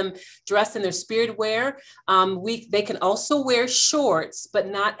want them dressed in their spirit wear. They can also wear shorts, but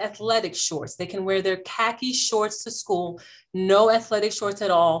not athletic shorts. They can wear their khaki shorts to school, no athletic shorts at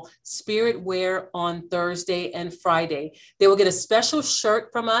all, spirit wear on Thursday and Friday. They will get a special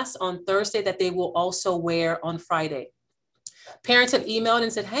shirt from us on Thursday that they will also wear on Friday. Parents have emailed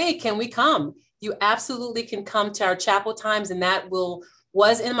and said, hey, can we come? You absolutely can come to our chapel times, and that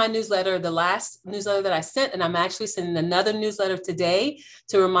was in my newsletter, the last newsletter that I sent, and I'm actually sending another newsletter today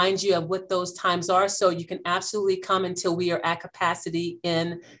to remind you of what those times are. So you can absolutely come until we are at capacity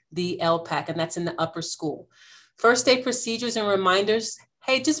in the LPAC, and that's in the upper school. First day procedures and reminders.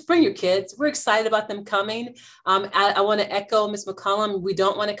 Hey, just bring your kids. We're excited about them coming. I want to echo Ms. McCollum. We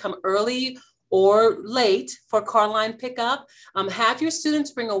don't want to come early or late for car line pickup. Have your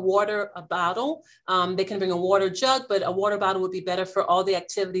students bring a bottle. They can bring a water jug, but a water bottle would be better for all the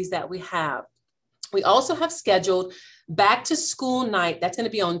activities that we have. We also have scheduled back to school night. That's going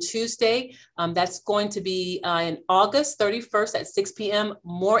to be on Tuesday. That's going to be in August 31st at 6 p.m.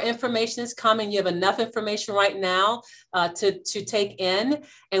 More information is coming. You have enough information right now to take in.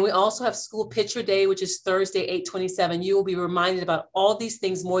 And we also have School Picture Day, which is Thursday, 8/27. You will be reminded about all these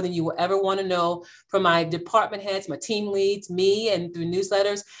things more than you will ever want to know from my department heads, my team leads, me, and through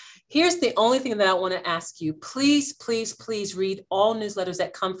newsletters. Here's the only thing that I want to ask you. Please, please, please read all newsletters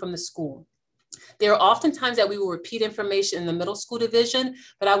that come from the school. There are often times that we will repeat information in the middle school division,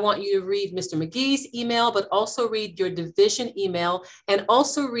 but I want you to read Mr. McGee's email, but also read your division email and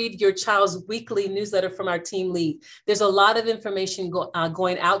also read your child's weekly newsletter from our team lead. There's a lot of information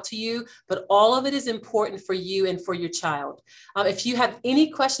going out to you, but all of it is important for you and for your child. If you have any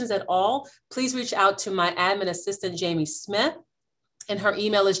questions at all, please reach out to my admin assistant, Jamie Smith, and her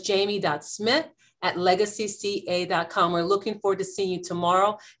email is jamie.smith@legacyca.com. We're looking forward to seeing you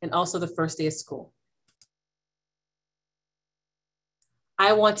tomorrow and also the first day of school.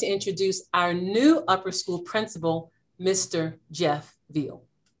 I want to introduce our new upper school principal, Mr. Jeff Veal.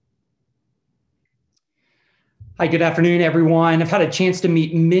 Hi, good afternoon, everyone. I've had a chance to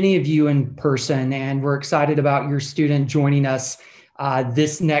meet many of you in person, and we're excited about your student joining us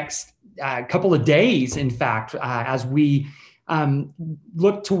this next couple of days, in fact, as we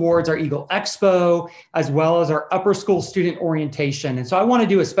look towards our Eagle Expo, as well as our upper school student orientation. And so I want to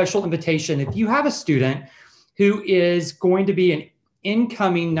do a special invitation. If you have a student who is going to be an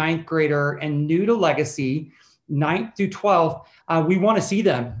incoming ninth grader and new to Legacy, 9th through 12th, we want to see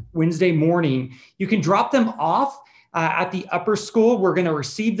them Wednesday morning. You can drop them off at the upper school. We're going to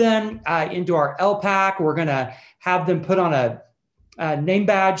receive them into our LPAC. We're going to have them put on a name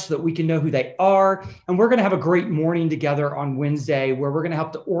badge so that we can know who they are. And we're going to have a great morning together on Wednesday where we're going to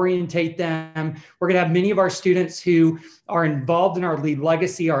help to orientate them. We're going to have many of our students who are involved in our Lead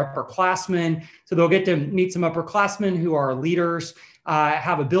Legacy, our upperclassmen. So they'll get to meet some upperclassmen who are leaders,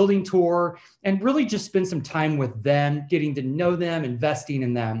 have a building tour, and really just spend some time with them, getting to know them, investing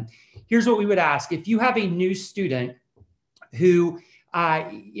in them. Here's what we would ask. If you have a new student who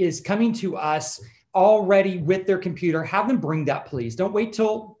is coming to us already with their computer, have them bring that, please. Don't wait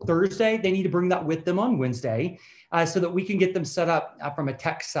till Thursday. They need to bring that with them on Wednesday so that we can get them set up from a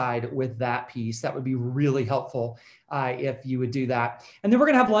tech side with that piece. That would be really helpful if you would do that. And then we're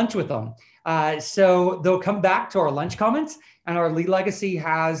going to have lunch with them. So they'll come back to our lunch comments, and our Lead Legacy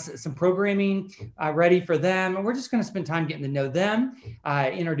has some programming ready for them. And we're just going to spend time getting to know them,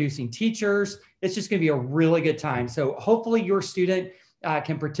 introducing teachers. It's just going to be a really good time. So hopefully your student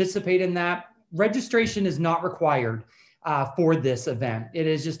can participate in that. Registration is not required for this event. It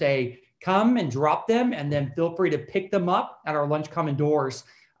is just a come and drop them, and then feel free to pick them up at our lunch common doors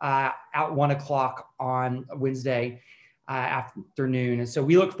at 1 o'clock on Wednesday afternoon. And so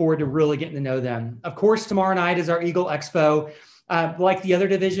we look forward to really getting to know them. Of course, tomorrow night is our Eagle Expo. Like the other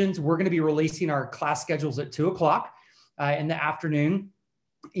divisions, we're going to be releasing our class schedules at 2 o'clock in the afternoon.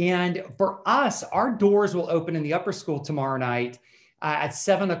 And for us, our doors will open in the upper school tomorrow night at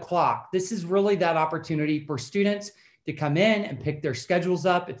 7 o'clock. This is really that opportunity for students to come in and pick their schedules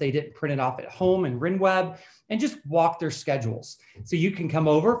up if they didn't print it off at home in RenWeb, and just walk their schedules. So you can come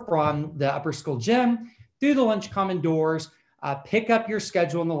over from the upper school gym through the lunch common doors, pick up your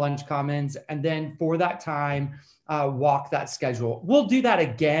schedule in the lunch commons, and then for that time, walk that schedule. We'll do that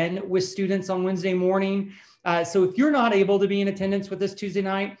again with students on Wednesday morning. So if you're not able to be in attendance with us Tuesday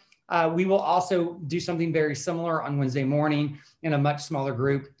night, we will also do something very similar on Wednesday morning in a much smaller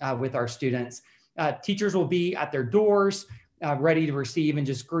group with our students. Teachers will be at their doors, ready to receive and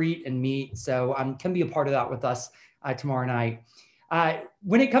just greet and meet. So can be a part of that with us tomorrow night.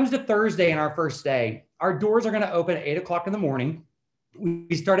 When it comes to Thursday and our first day, our doors are going to open at 8 o'clock in the morning.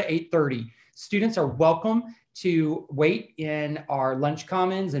 We start at 8:30. Students are welcome to wait in our lunch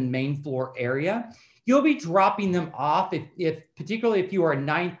commons and main floor area. You'll be dropping them off particularly if you are a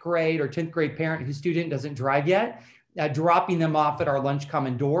 9th grade or 10th grade parent whose student doesn't drive yet, dropping them off at our lunch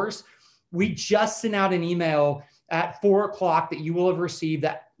common doors. We just sent out an email at 4 o'clock that you will have received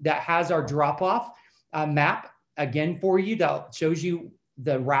that has our drop-off map again for you that shows you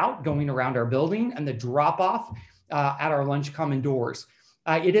the route going around our building and the drop-off at our lunch common doors.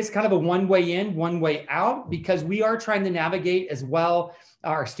 It is kind of a one-way in, one-way out, because we are trying to navigate as well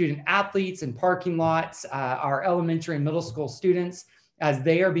our student athletes and parking lots, our elementary and middle school students as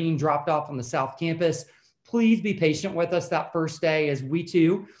they are being dropped off on the South Campus. Please be patient with us that first day, as we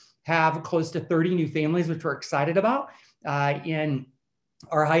too have close to 30 new families, which we're excited about in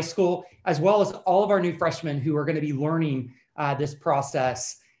our high school, as well as all of our new freshmen who are going to be learning this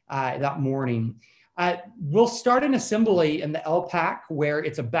process that morning. We'll start an assembly in the LPAC where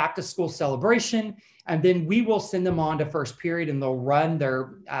it's a back to school celebration, and then we will send them on to first period, and they'll run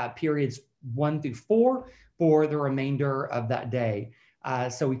their periods 1 through 4 for the remainder of that day.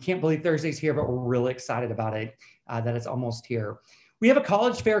 So we can't believe Thursday's here, but we're really excited about it, that it's almost here. We have a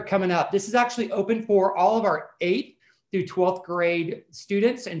college fair coming up. This is actually open for all of our 8th through 12th grade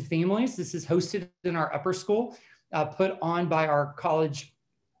students and families. This is hosted in our upper school, put on by our college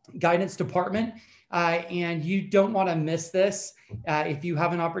guidance department. And you don't want to miss this. If you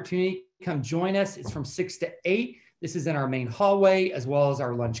have an opportunity, come join us. It's from 6 to 8. This is in our main hallway as well as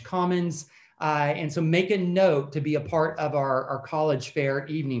our lunch commons. And so make a note to be a part of our college fair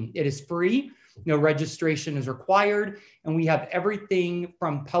evening. It is free. No registration is required. And we have everything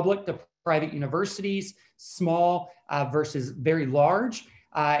from public to private universities, small versus very large.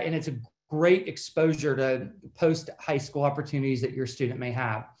 And it's a great exposure to post-high school opportunities that your student may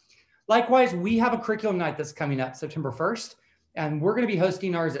have. Likewise, we have a curriculum night that's coming up September 1st, and we're going to be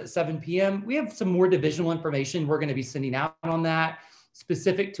hosting ours at 7 p.m. We have some more divisional information we're going to be sending out on that,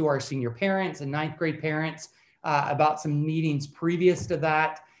 specific to our senior parents and 9th grade parents about some meetings previous to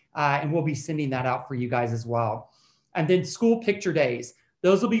that. and we'll be sending that out for you guys as well. And then school picture days.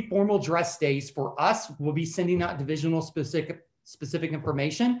 Those will be formal dress days for us. We'll be sending out divisional specific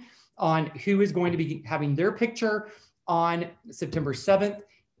information on who is going to be having their picture on September 7th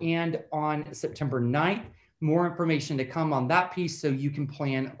and on September 9th. More information to come on that piece so you can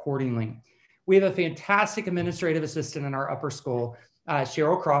plan accordingly. We have a fantastic administrative assistant in our upper school,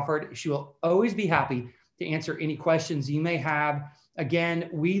 Cheryl Crawford. She will always be happy to answer any questions you may have. Again,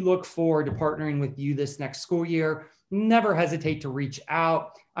 we look forward to partnering with you this next school year. Never hesitate to reach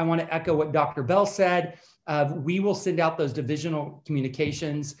out. I want to echo what Dr. Bell said. We will send out those divisional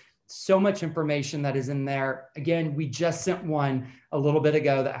communications. So much information that is in there. Again, we just sent one a little bit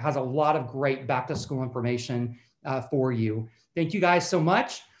ago that has a lot of great back to school information for you. Thank you guys so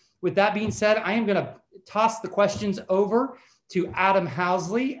much. With that being said, I am going to toss the questions over to Adam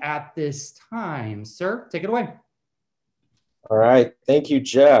Housley at this time. Sir, take it away. All right. Thank you,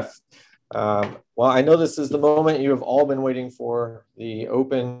 Jeff. Well, I know this is the moment you have all been waiting for, the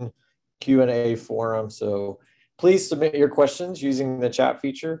open Q&A forum. So please submit your questions using the chat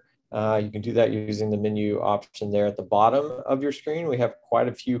feature. You can do that using the menu option there at the bottom of your screen. We have quite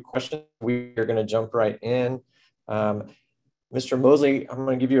a few questions. We are going to jump right in. Mr. Mosley, I'm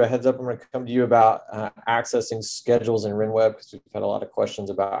going to give you a heads up. I'm going to come to you about accessing schedules in RenWeb because we've had a lot of questions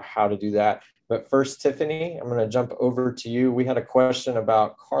about how to do that. But first, Tiffany, I'm going to jump over to you. We had a question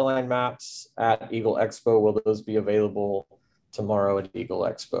about Carline maps at Eagle Expo. Will those be available tomorrow at Eagle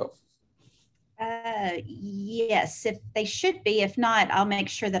Expo? Yes, if they should be. If not, I'll make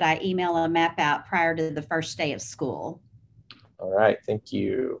sure that I email a map out prior to the first day of school. All right, thank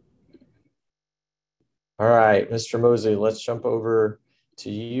you. All right, Mr. Mosley, let's jump over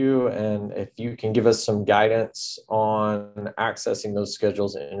to you. And if you can give us some guidance on accessing those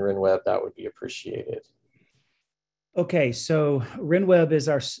schedules in RenWeb, that would be appreciated. Okay, so RenWeb is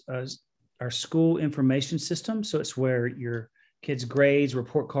our school information system. So it's where your kids' grades,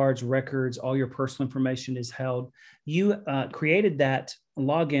 report cards, records, all your personal information is held. You created that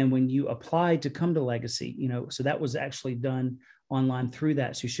login when you applied to come to Legacy, so that was actually done online through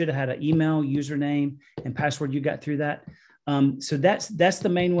that. So you should have had an email, username, and password. You got through that. So that's the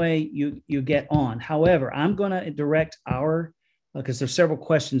main way you get on. However, I'm going to direct because there's several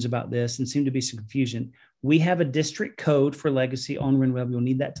questions about this and seem to be some confusion. We have a district code for Legacy on RenWeb. You'll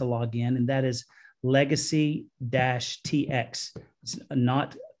need that to log in, and that is Legacy-TX. It's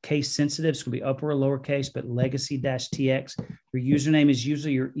not case sensitive. It's going to be upper or lowercase, but Legacy-TX. Your username is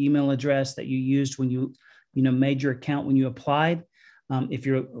usually your email address that you used when you made your account when you applied. If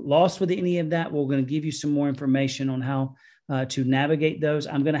you're lost with any of that, we're going to give you some more information on how to navigate those.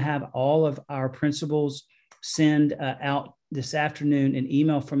 I'm going to have all of our principals send out this afternoon an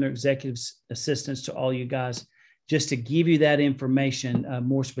email from their executive assistants to all you guys, just to give you that information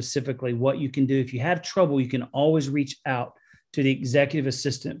more specifically, what you can do. If you have trouble, you can always reach out to the executive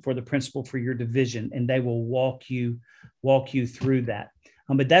assistant for the principal for your division, and they will walk you through that.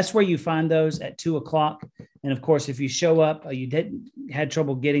 But that's where you find those at 2 o'clock. And of course, if you show up, you had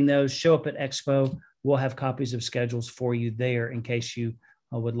trouble getting those, show up at Expo. We'll have copies of schedules for you there in case you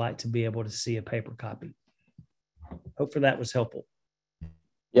would like to be able to see a paper copy. Hopefully that was helpful.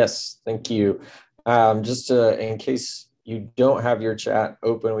 Yes, thank you. Just in case you don't have your chat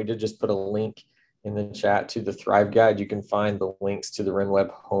open, we did just put a link in the chat to the Thrive Guide. You can find the links to the RenWeb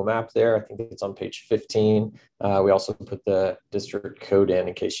home app there. I think it's on page 15. We also put the district code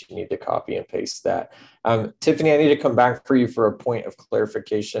in case you need to copy and paste that. Tiffany, I need to come back for you for a point of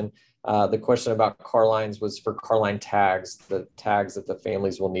clarification. The question about Carlines was for Carline tags, the tags that the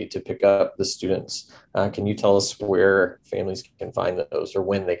families will need to pick up the students. Can you tell us where families can find those or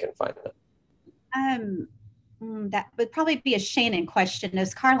when they can find them? That would probably be a Shannon question.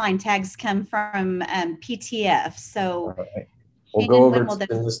 Those Carline tags come from PTF. So right. We'll go over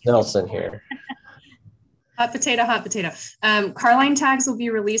to Ms. Nelson here. Hot potato, hot potato. Carline tags will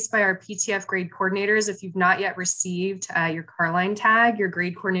be released by our PTF grade coordinators. If you've not yet received your Carline tag, your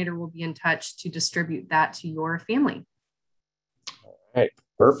grade coordinator will be in touch to distribute that to your family. All right,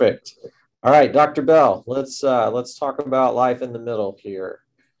 perfect. All right, Dr. Bell, let's talk about life in the middle here.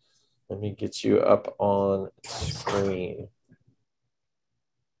 Let me get you up on screen.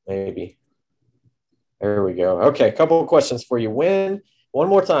 Maybe. There we go. Okay, a couple of questions for you. One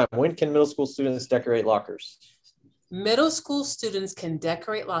more time, when can middle school students decorate lockers? Middle school students can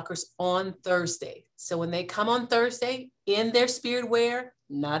decorate lockers on Thursday. So when they come on Thursday in their spirit wear,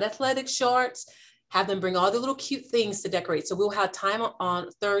 not athletic shorts, have them bring all the little cute things to decorate. So we'll have time on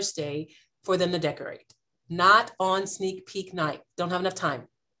Thursday for them to decorate, not on sneak peek night. Don't have enough time.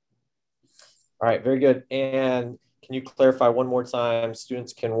 All right, very good. And can you clarify one more time?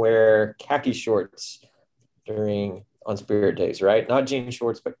 Students can wear khaki shorts on Spirit Days, right? Not jean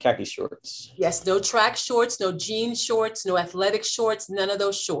shorts, but khaki shorts. Yes, no track shorts, no jean shorts, no athletic shorts, none of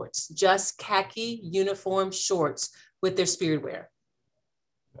those shorts, just khaki uniform shorts with their spirit wear.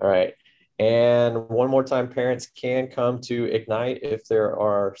 All right. And one more time, parents can come to Ignite if there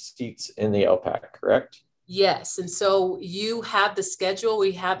are seats in the LPAC, correct? Yes, and so you have the schedule.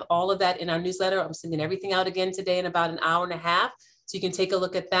 We have all of that in our newsletter. I'm sending everything out again today in about an hour and a half, so you can take a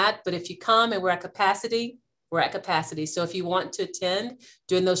look at that. But if you come and we're at capacity, we're at capacity. So if you want to attend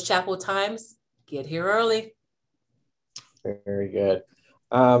during those chapel times, get here early. Very good.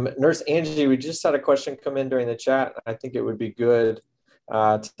 Nurse Angie, we just had a question come in during the chat. I think it would be good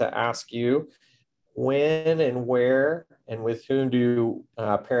to ask you, when and where and with whom do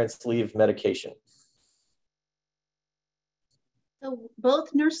parents leave medication? So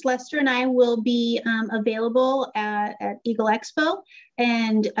both Nurse Lester and I will be available at Eagle Expo,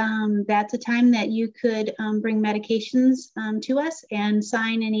 and that's a time that you could bring medications to us and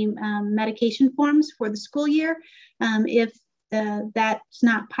sign any medication forms for the school year. If that's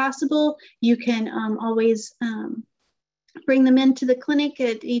not possible, you can always bring them into the clinic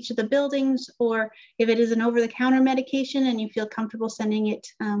at each of the buildings, or if it is an over-the-counter medication and you feel comfortable sending it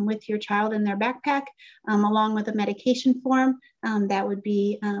with your child in their backpack along with a medication form, that would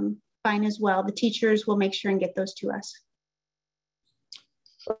be fine as well. The teachers will make sure and get those to us.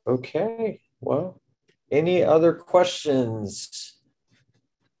 Okay, well, any other questions?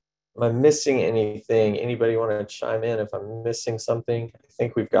 Am I missing anything? Anybody want to chime in if I'm missing something? I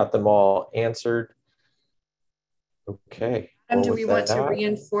think we've got them all answered. Okay. And do we want to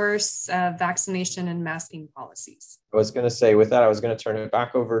reinforce vaccination and masking policies? I was going to say, with that, I was going to turn it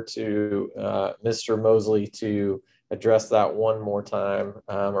back over to Mr. Mosley to address that one more time,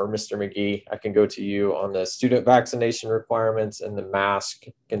 or Mr. McGee. I can go to you on the student vaccination requirements and the mask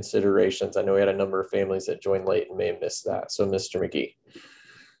considerations. I know we had a number of families that joined late and may have missed that. So, Mr. McGee.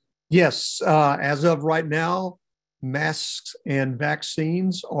 Yes, as of right now, masks and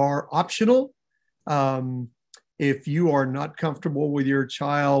vaccines are optional. If you are not comfortable with your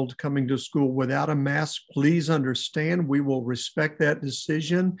child coming to school without a mask, please understand we will respect that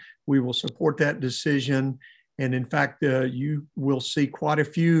decision. We will support that decision. And in fact, you will see quite a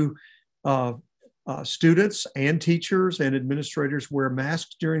few students and teachers and administrators wear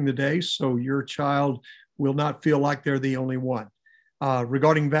masks during the day, so your child will not feel like they're the only one.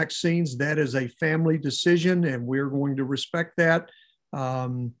 Regarding vaccines, that is a family decision, and we're going to respect that.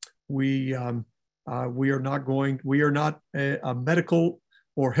 We are not a medical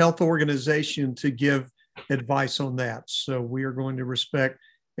or health organization to give advice on that. So we are going to respect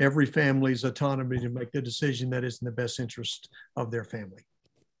every family's autonomy to make the decision that is in the best interest of their family.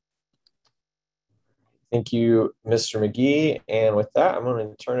 Thank you, Mr. McGee. And with that, I'm going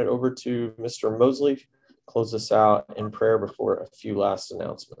to turn it over to Mr. Mosley. Close this out in prayer before a few last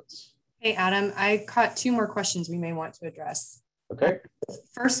announcements. Hey, Adam, I caught two more questions we may want to address. Okay.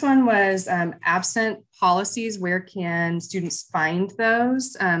 First one was absent policies. Where can students find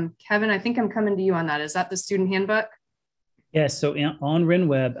those? Kevin, I think I'm coming to you on that. Is that the student handbook? Yes. So on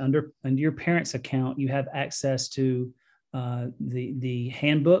RenWeb, under your parents' account, you have access to the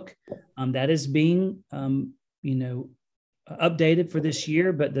handbook that is being, updated for this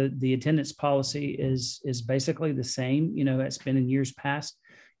year, but the attendance policy is basically the same. It's been in years past.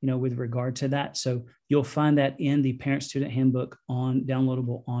 With regard to that. So you'll find that in the parent-student handbook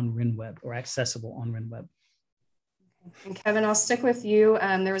downloadable on RenWeb or accessible on RenWeb. And Kevin, I'll stick with you.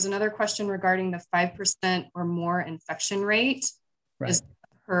 There was another question regarding the 5% or more infection rate. Right. Is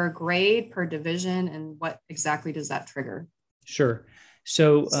per grade, per division, and what exactly does that trigger? Sure.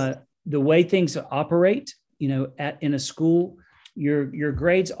 So the way things operate, in a school, your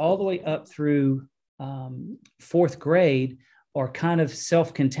grades all the way up through fourth grade are kind of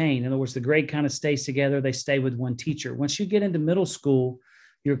self-contained. In other words, the grade kind of stays together. They stay with one teacher. Once you get into middle school,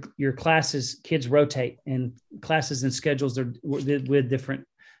 your classes, kids rotate, and classes and schedules are with different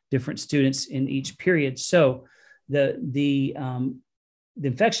students in each period. So the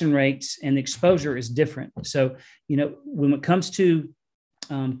infection rates and the exposure is different. So, when it comes to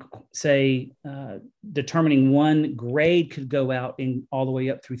determining one grade could go out in all the way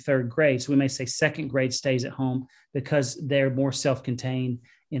up through third grade. So we may say second grade stays at home because they're more self-contained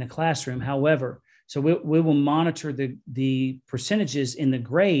in a classroom. However, so we will monitor the percentages in the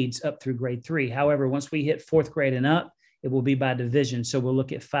grades up through grade 3. However, once we hit fourth grade and up, it will be by division. So we'll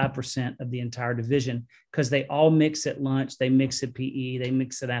look at 5% of the entire division because they all mix at lunch, they mix at PE, they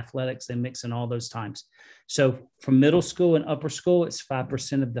mix at athletics, they mix in all those times. So from middle school and upper school, it's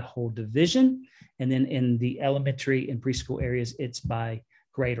 5% of the whole division. And then in the elementary and preschool areas, it's by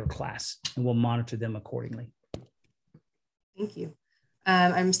grade or class, and we'll monitor them accordingly. Thank you.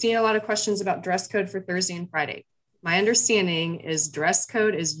 I'm seeing a lot of questions about dress code for Thursday and Friday. My understanding is dress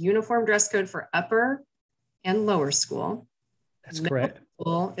code is uniform dress code for upper and lower school. That's correct. Middle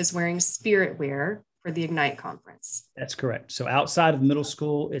school is wearing spirit wear for the Ignite conference. That's correct. So outside of middle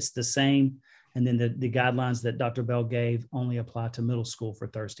school, it's the same. And then the guidelines that Dr. Bell gave only apply to middle school for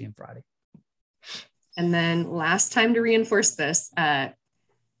Thursday and Friday. And then last time to reinforce this,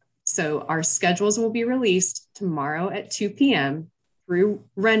 so our schedules will be released tomorrow at 2 p.m. through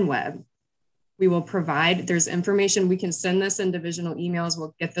RenWeb. We will provide, there's information, we can send this in divisional emails.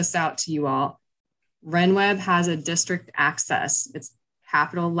 We'll get this out to you all. RenWeb has a district access. It's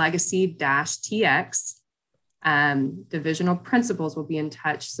Capital Legacy-TX. Divisional principals will be in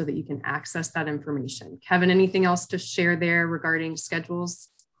touch so that you can access that information. Kevin, anything else to share there regarding schedules?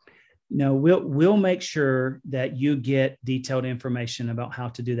 No, we'll make sure that you get detailed information about how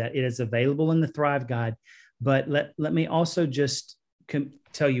to do that. It is available in the Thrive Guide, but let me also just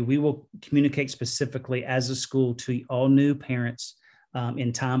tell you, we will communicate specifically as a school to all new parents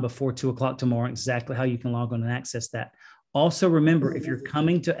in time before 2 o'clock tomorrow, exactly how you can log on and access that. Also, remember, if you're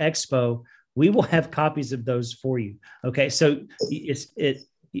coming to Expo, we will have copies of those for you. Okay, so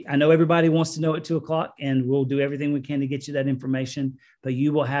I know everybody wants to know at 2 o'clock, and we'll do everything we can to get you that information, but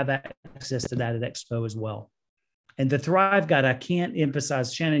you will have access to that at Expo as well. And the Thrive Guide, I can't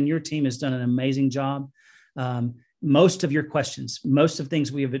emphasize, Shannon, your team has done an amazing job. Most of your questions, most of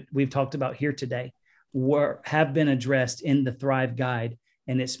things we've talked about here today have been addressed in the Thrive Guide.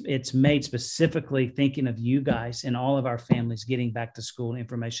 And it's made specifically thinking of you guys and all of our families getting back to school and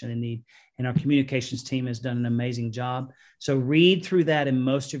information they need. And our communications team has done an amazing job. So read through that, and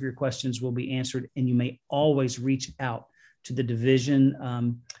most of your questions will be answered. And you may always reach out to the division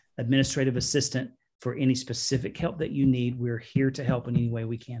administrative assistant for any specific help that you need. We're here to help in any way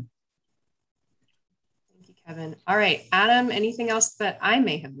we can. Thank you, Kevin. All right, Adam, anything else that I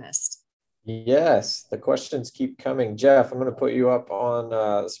may have missed? Yes, the questions keep coming. Jeff, I'm going to put you up on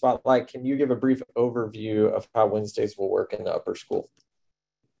the spotlight. Can you give a brief overview of how Wednesdays will work in the upper school?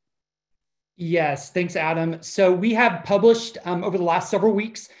 Yes, thanks, Adam. So we have published over the last several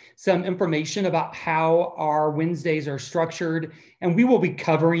weeks some information about how our Wednesdays are structured, and we will be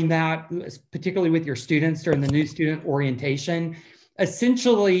covering that, particularly with your students during the new student orientation.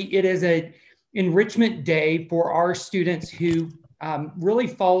 Essentially, it is an enrichment day for our students who really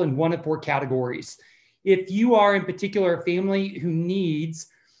fall in one of 4 categories. If you are in particular a family who needs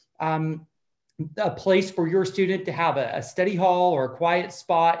a place for your student to have a study hall or a quiet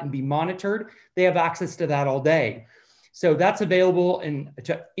spot and be monitored, they have access to that all day. So that's available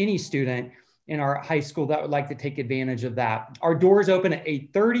to any student in our high school that would like to take advantage of that. Our doors open at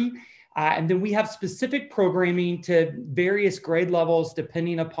 8:30, and then we have specific programming to various grade levels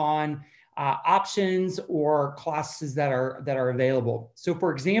depending upon options or classes that are available. So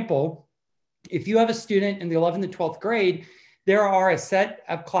for example, if you have a student in the 11th and 12th grade, there are a set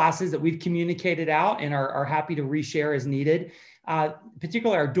of classes that we've communicated out and are happy to reshare as needed,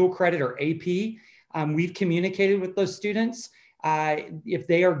 particularly our dual credit or AP. We've communicated with those students if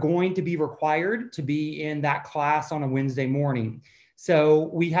they are going to be required to be in that class on a Wednesday morning. So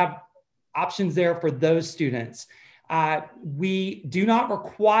we have options there for those students. We do not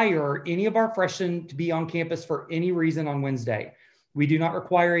require any of our freshmen to be on campus for any reason on Wednesday. We do not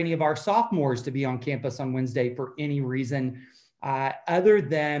require any of our sophomores to be on campus on Wednesday for any reason other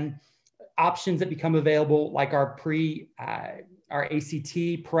than options that become available, like our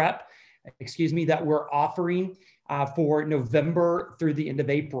ACT prep, that we're offering for November through the end of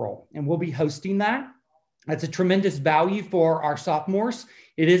April. And we'll be hosting that. That's a tremendous value for our sophomores.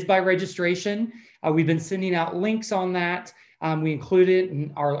 It is by registration. We've been sending out links on that. We include it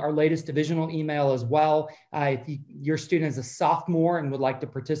in our latest divisional email as well. If your student is a sophomore and would like to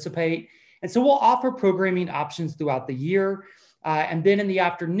participate. And so we'll offer programming options throughout the year. And then in the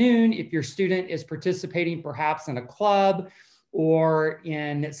afternoon, if your student is participating perhaps in a club or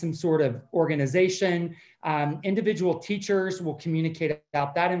in some sort of organization, individual teachers will communicate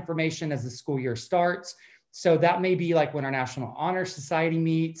out that information as the school year starts. So that may be like when our National Honor Society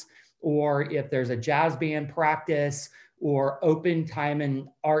meets, or if there's a jazz band practice, or open time and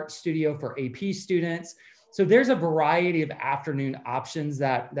art studio for AP students. So there's a variety of afternoon options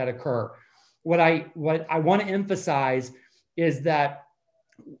that occur. What I want to emphasize is that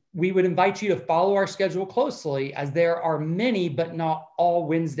we would invite you to follow our schedule closely, as there are many, but not all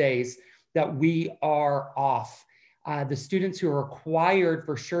Wednesdays that we are off. The students who are required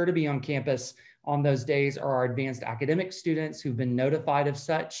for sure to be on campus on those days are our advanced academic students who've been notified of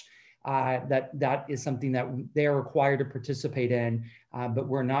such. that is something that they are required to participate in, but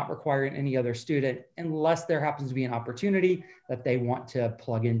we're not requiring any other student unless there happens to be an opportunity that they want to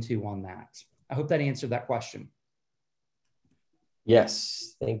plug into on that. I hope that answered that question.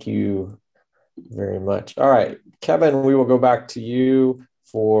 Yes, thank you very much. All right, Kevin, we will go back to you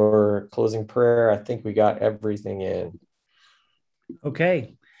for closing prayer. I think we got everything in.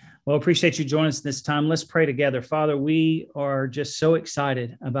 Okay. Well, appreciate you joining us this time. Let's pray together. Father, we are just so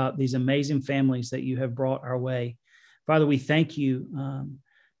excited about these amazing families that you have brought our way. Father, we thank you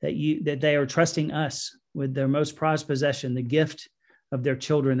that they are trusting us with their most prized possession, the gift of their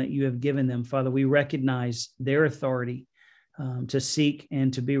children that you have given them. Father, we recognize their authority to seek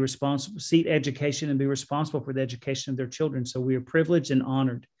and to be responsible, seek education and be responsible for the education of their children. So we are privileged and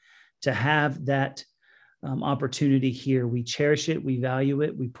honored to have that opportunity here. We cherish it. We value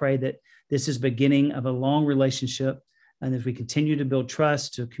it. We pray that this is beginning of a long relationship. And as we continue to build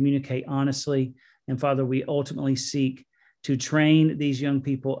trust, to communicate honestly, and Father, we ultimately seek to train these young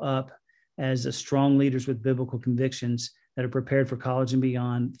people up as strong leaders with biblical convictions that are prepared for college and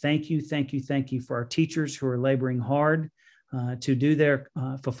beyond. Thank you, thank you, thank you for our teachers who are laboring hard to do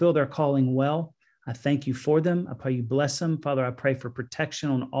fulfill their calling well. I thank you for them. I pray you bless them. Father, I pray for protection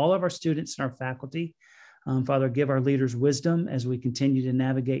on all of our students and our faculty. Father, give our leaders wisdom as we continue to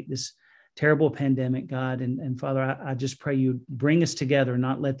navigate this terrible pandemic, God. And Father, I just pray you bring us together,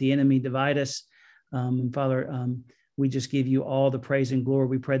 not let the enemy divide us. And Father, we just give you all the praise and glory.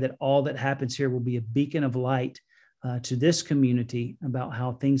 We pray that all that happens here will be a beacon of light to this community about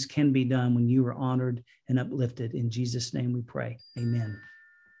how things can be done when you are honored and uplifted. In Jesus' name we pray. Amen.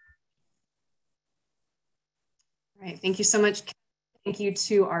 All right. Thank you so much. Thank you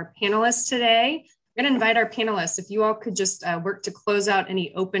to our panelists today. I'm going to invite our panelists, if you all could just work to close out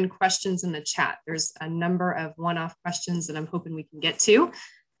any open questions in the chat. There's a number of one-off questions that I'm hoping we can get to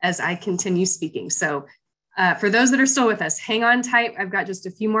as I continue speaking. So for those that are still with us, hang on tight. I've got just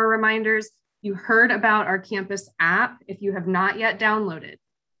a few more reminders. You heard about our campus app. If you have not yet downloaded,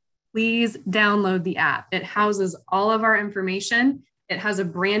 please download the app. It houses all of our information. It has a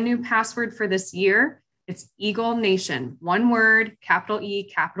brand new password for this year. It's Eagle Nation, one word, capital E,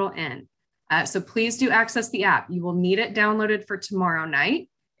 capital N. So please do access the app. You will need it downloaded for tomorrow night.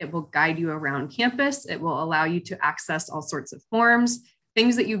 It will guide you around campus. It will allow you to access all sorts of forms,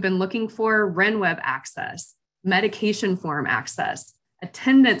 things that you've been looking for, RenWeb access, medication form access,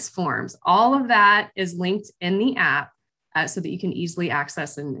 attendance forms. All of that is linked in the app so that you can easily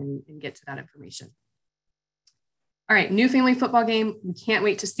access and get to that information. All right, new family football game. We can't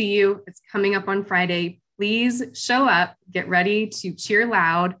wait to see you. It's coming up on Friday. Please show up, get ready to cheer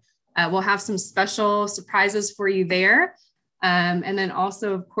loud. We'll have some special surprises for you there. And then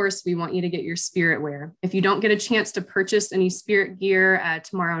also, of course, we want you to get your spirit wear. If you don't get a chance to purchase any spirit gear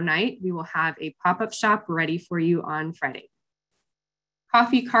tomorrow night, we will have a pop-up shop ready for you on Friday.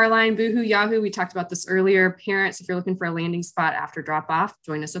 Coffee, Carline, Boohoo, Yahoo. We talked about this earlier. Parents, if you're looking for a landing spot after drop-off,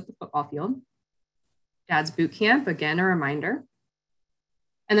 join us at the football field. Dad's Boot Camp, again, a reminder.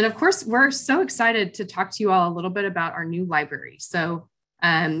 And then, of course, we're so excited to talk to you all a little bit about our new library. So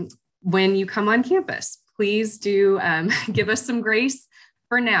when you come on campus, please do give us some grace.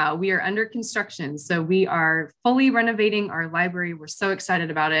 For now, we are under construction. So we are fully renovating our library. We're so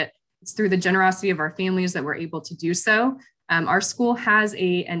excited about it. It's through the generosity of our families that we're able to do so. Our school has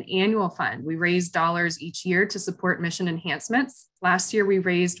an annual fund. We raise dollars each year to support mission enhancements. Last year, we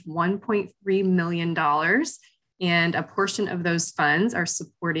raised $1.3 million, and a portion of those funds are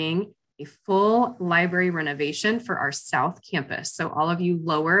supporting a full library renovation for our South Campus. So all of you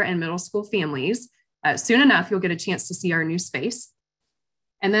lower and middle school families, soon enough, you'll get a chance to see our new space.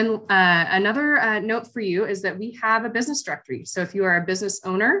 And then another note for you is that we have a business directory. So if you are a business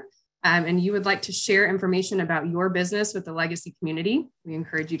owner and you would like to share information about your business with the Legacy community, we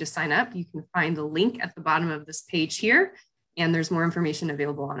encourage you to sign up. You can find the link at the bottom of this page here, and there's more information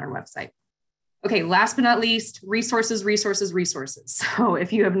available on our website. Okay, last but not least, resources, resources, resources. So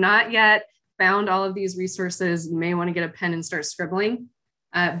if you have not yet found all of these resources, you may want to get a pen and start scribbling.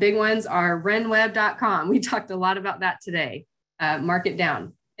 Big ones are renweb.com. We talked a lot about that today. Mark it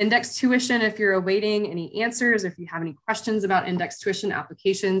down. Index tuition, if you're awaiting any answers, if you have any questions about index tuition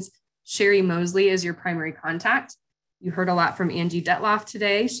applications, Sherry Mosley is your primary contact. You heard a lot from Angie Detloff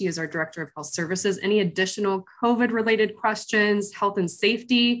today. She is our Director of Health Services. Any additional COVID-related questions, health and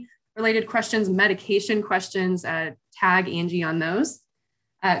safety related questions, medication questions, tag Angie on those.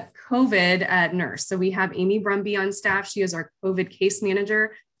 COVID nurse. So we have Amy Brumby on staff. She is our COVID case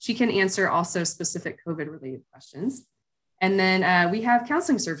manager. She can answer also specific COVID related questions. And then we have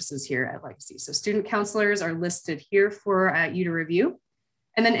counseling services here at Legacy. So student counselors are listed here for you to review.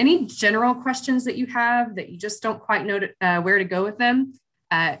 And then any general questions that you have that you just don't quite know where to go with them,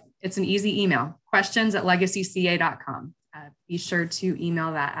 it's an easy email, questions@legacyca.com. Be sure to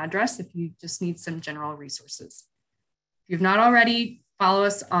email that address if you just need some general resources. If you've not already, follow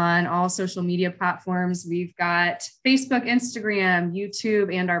us on all social media platforms. We've got Facebook, Instagram,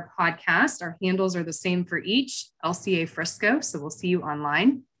 YouTube, and our podcast. Our handles are the same for each, LCA Frisco. So we'll see you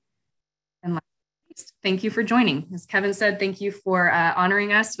online. And thank you for joining. As Kevin said, thank you for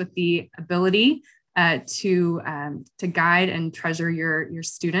honoring us with the ability to guide and treasure your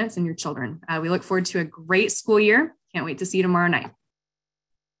students and your children. We look forward to a great school year. Can't wait to see you tomorrow night.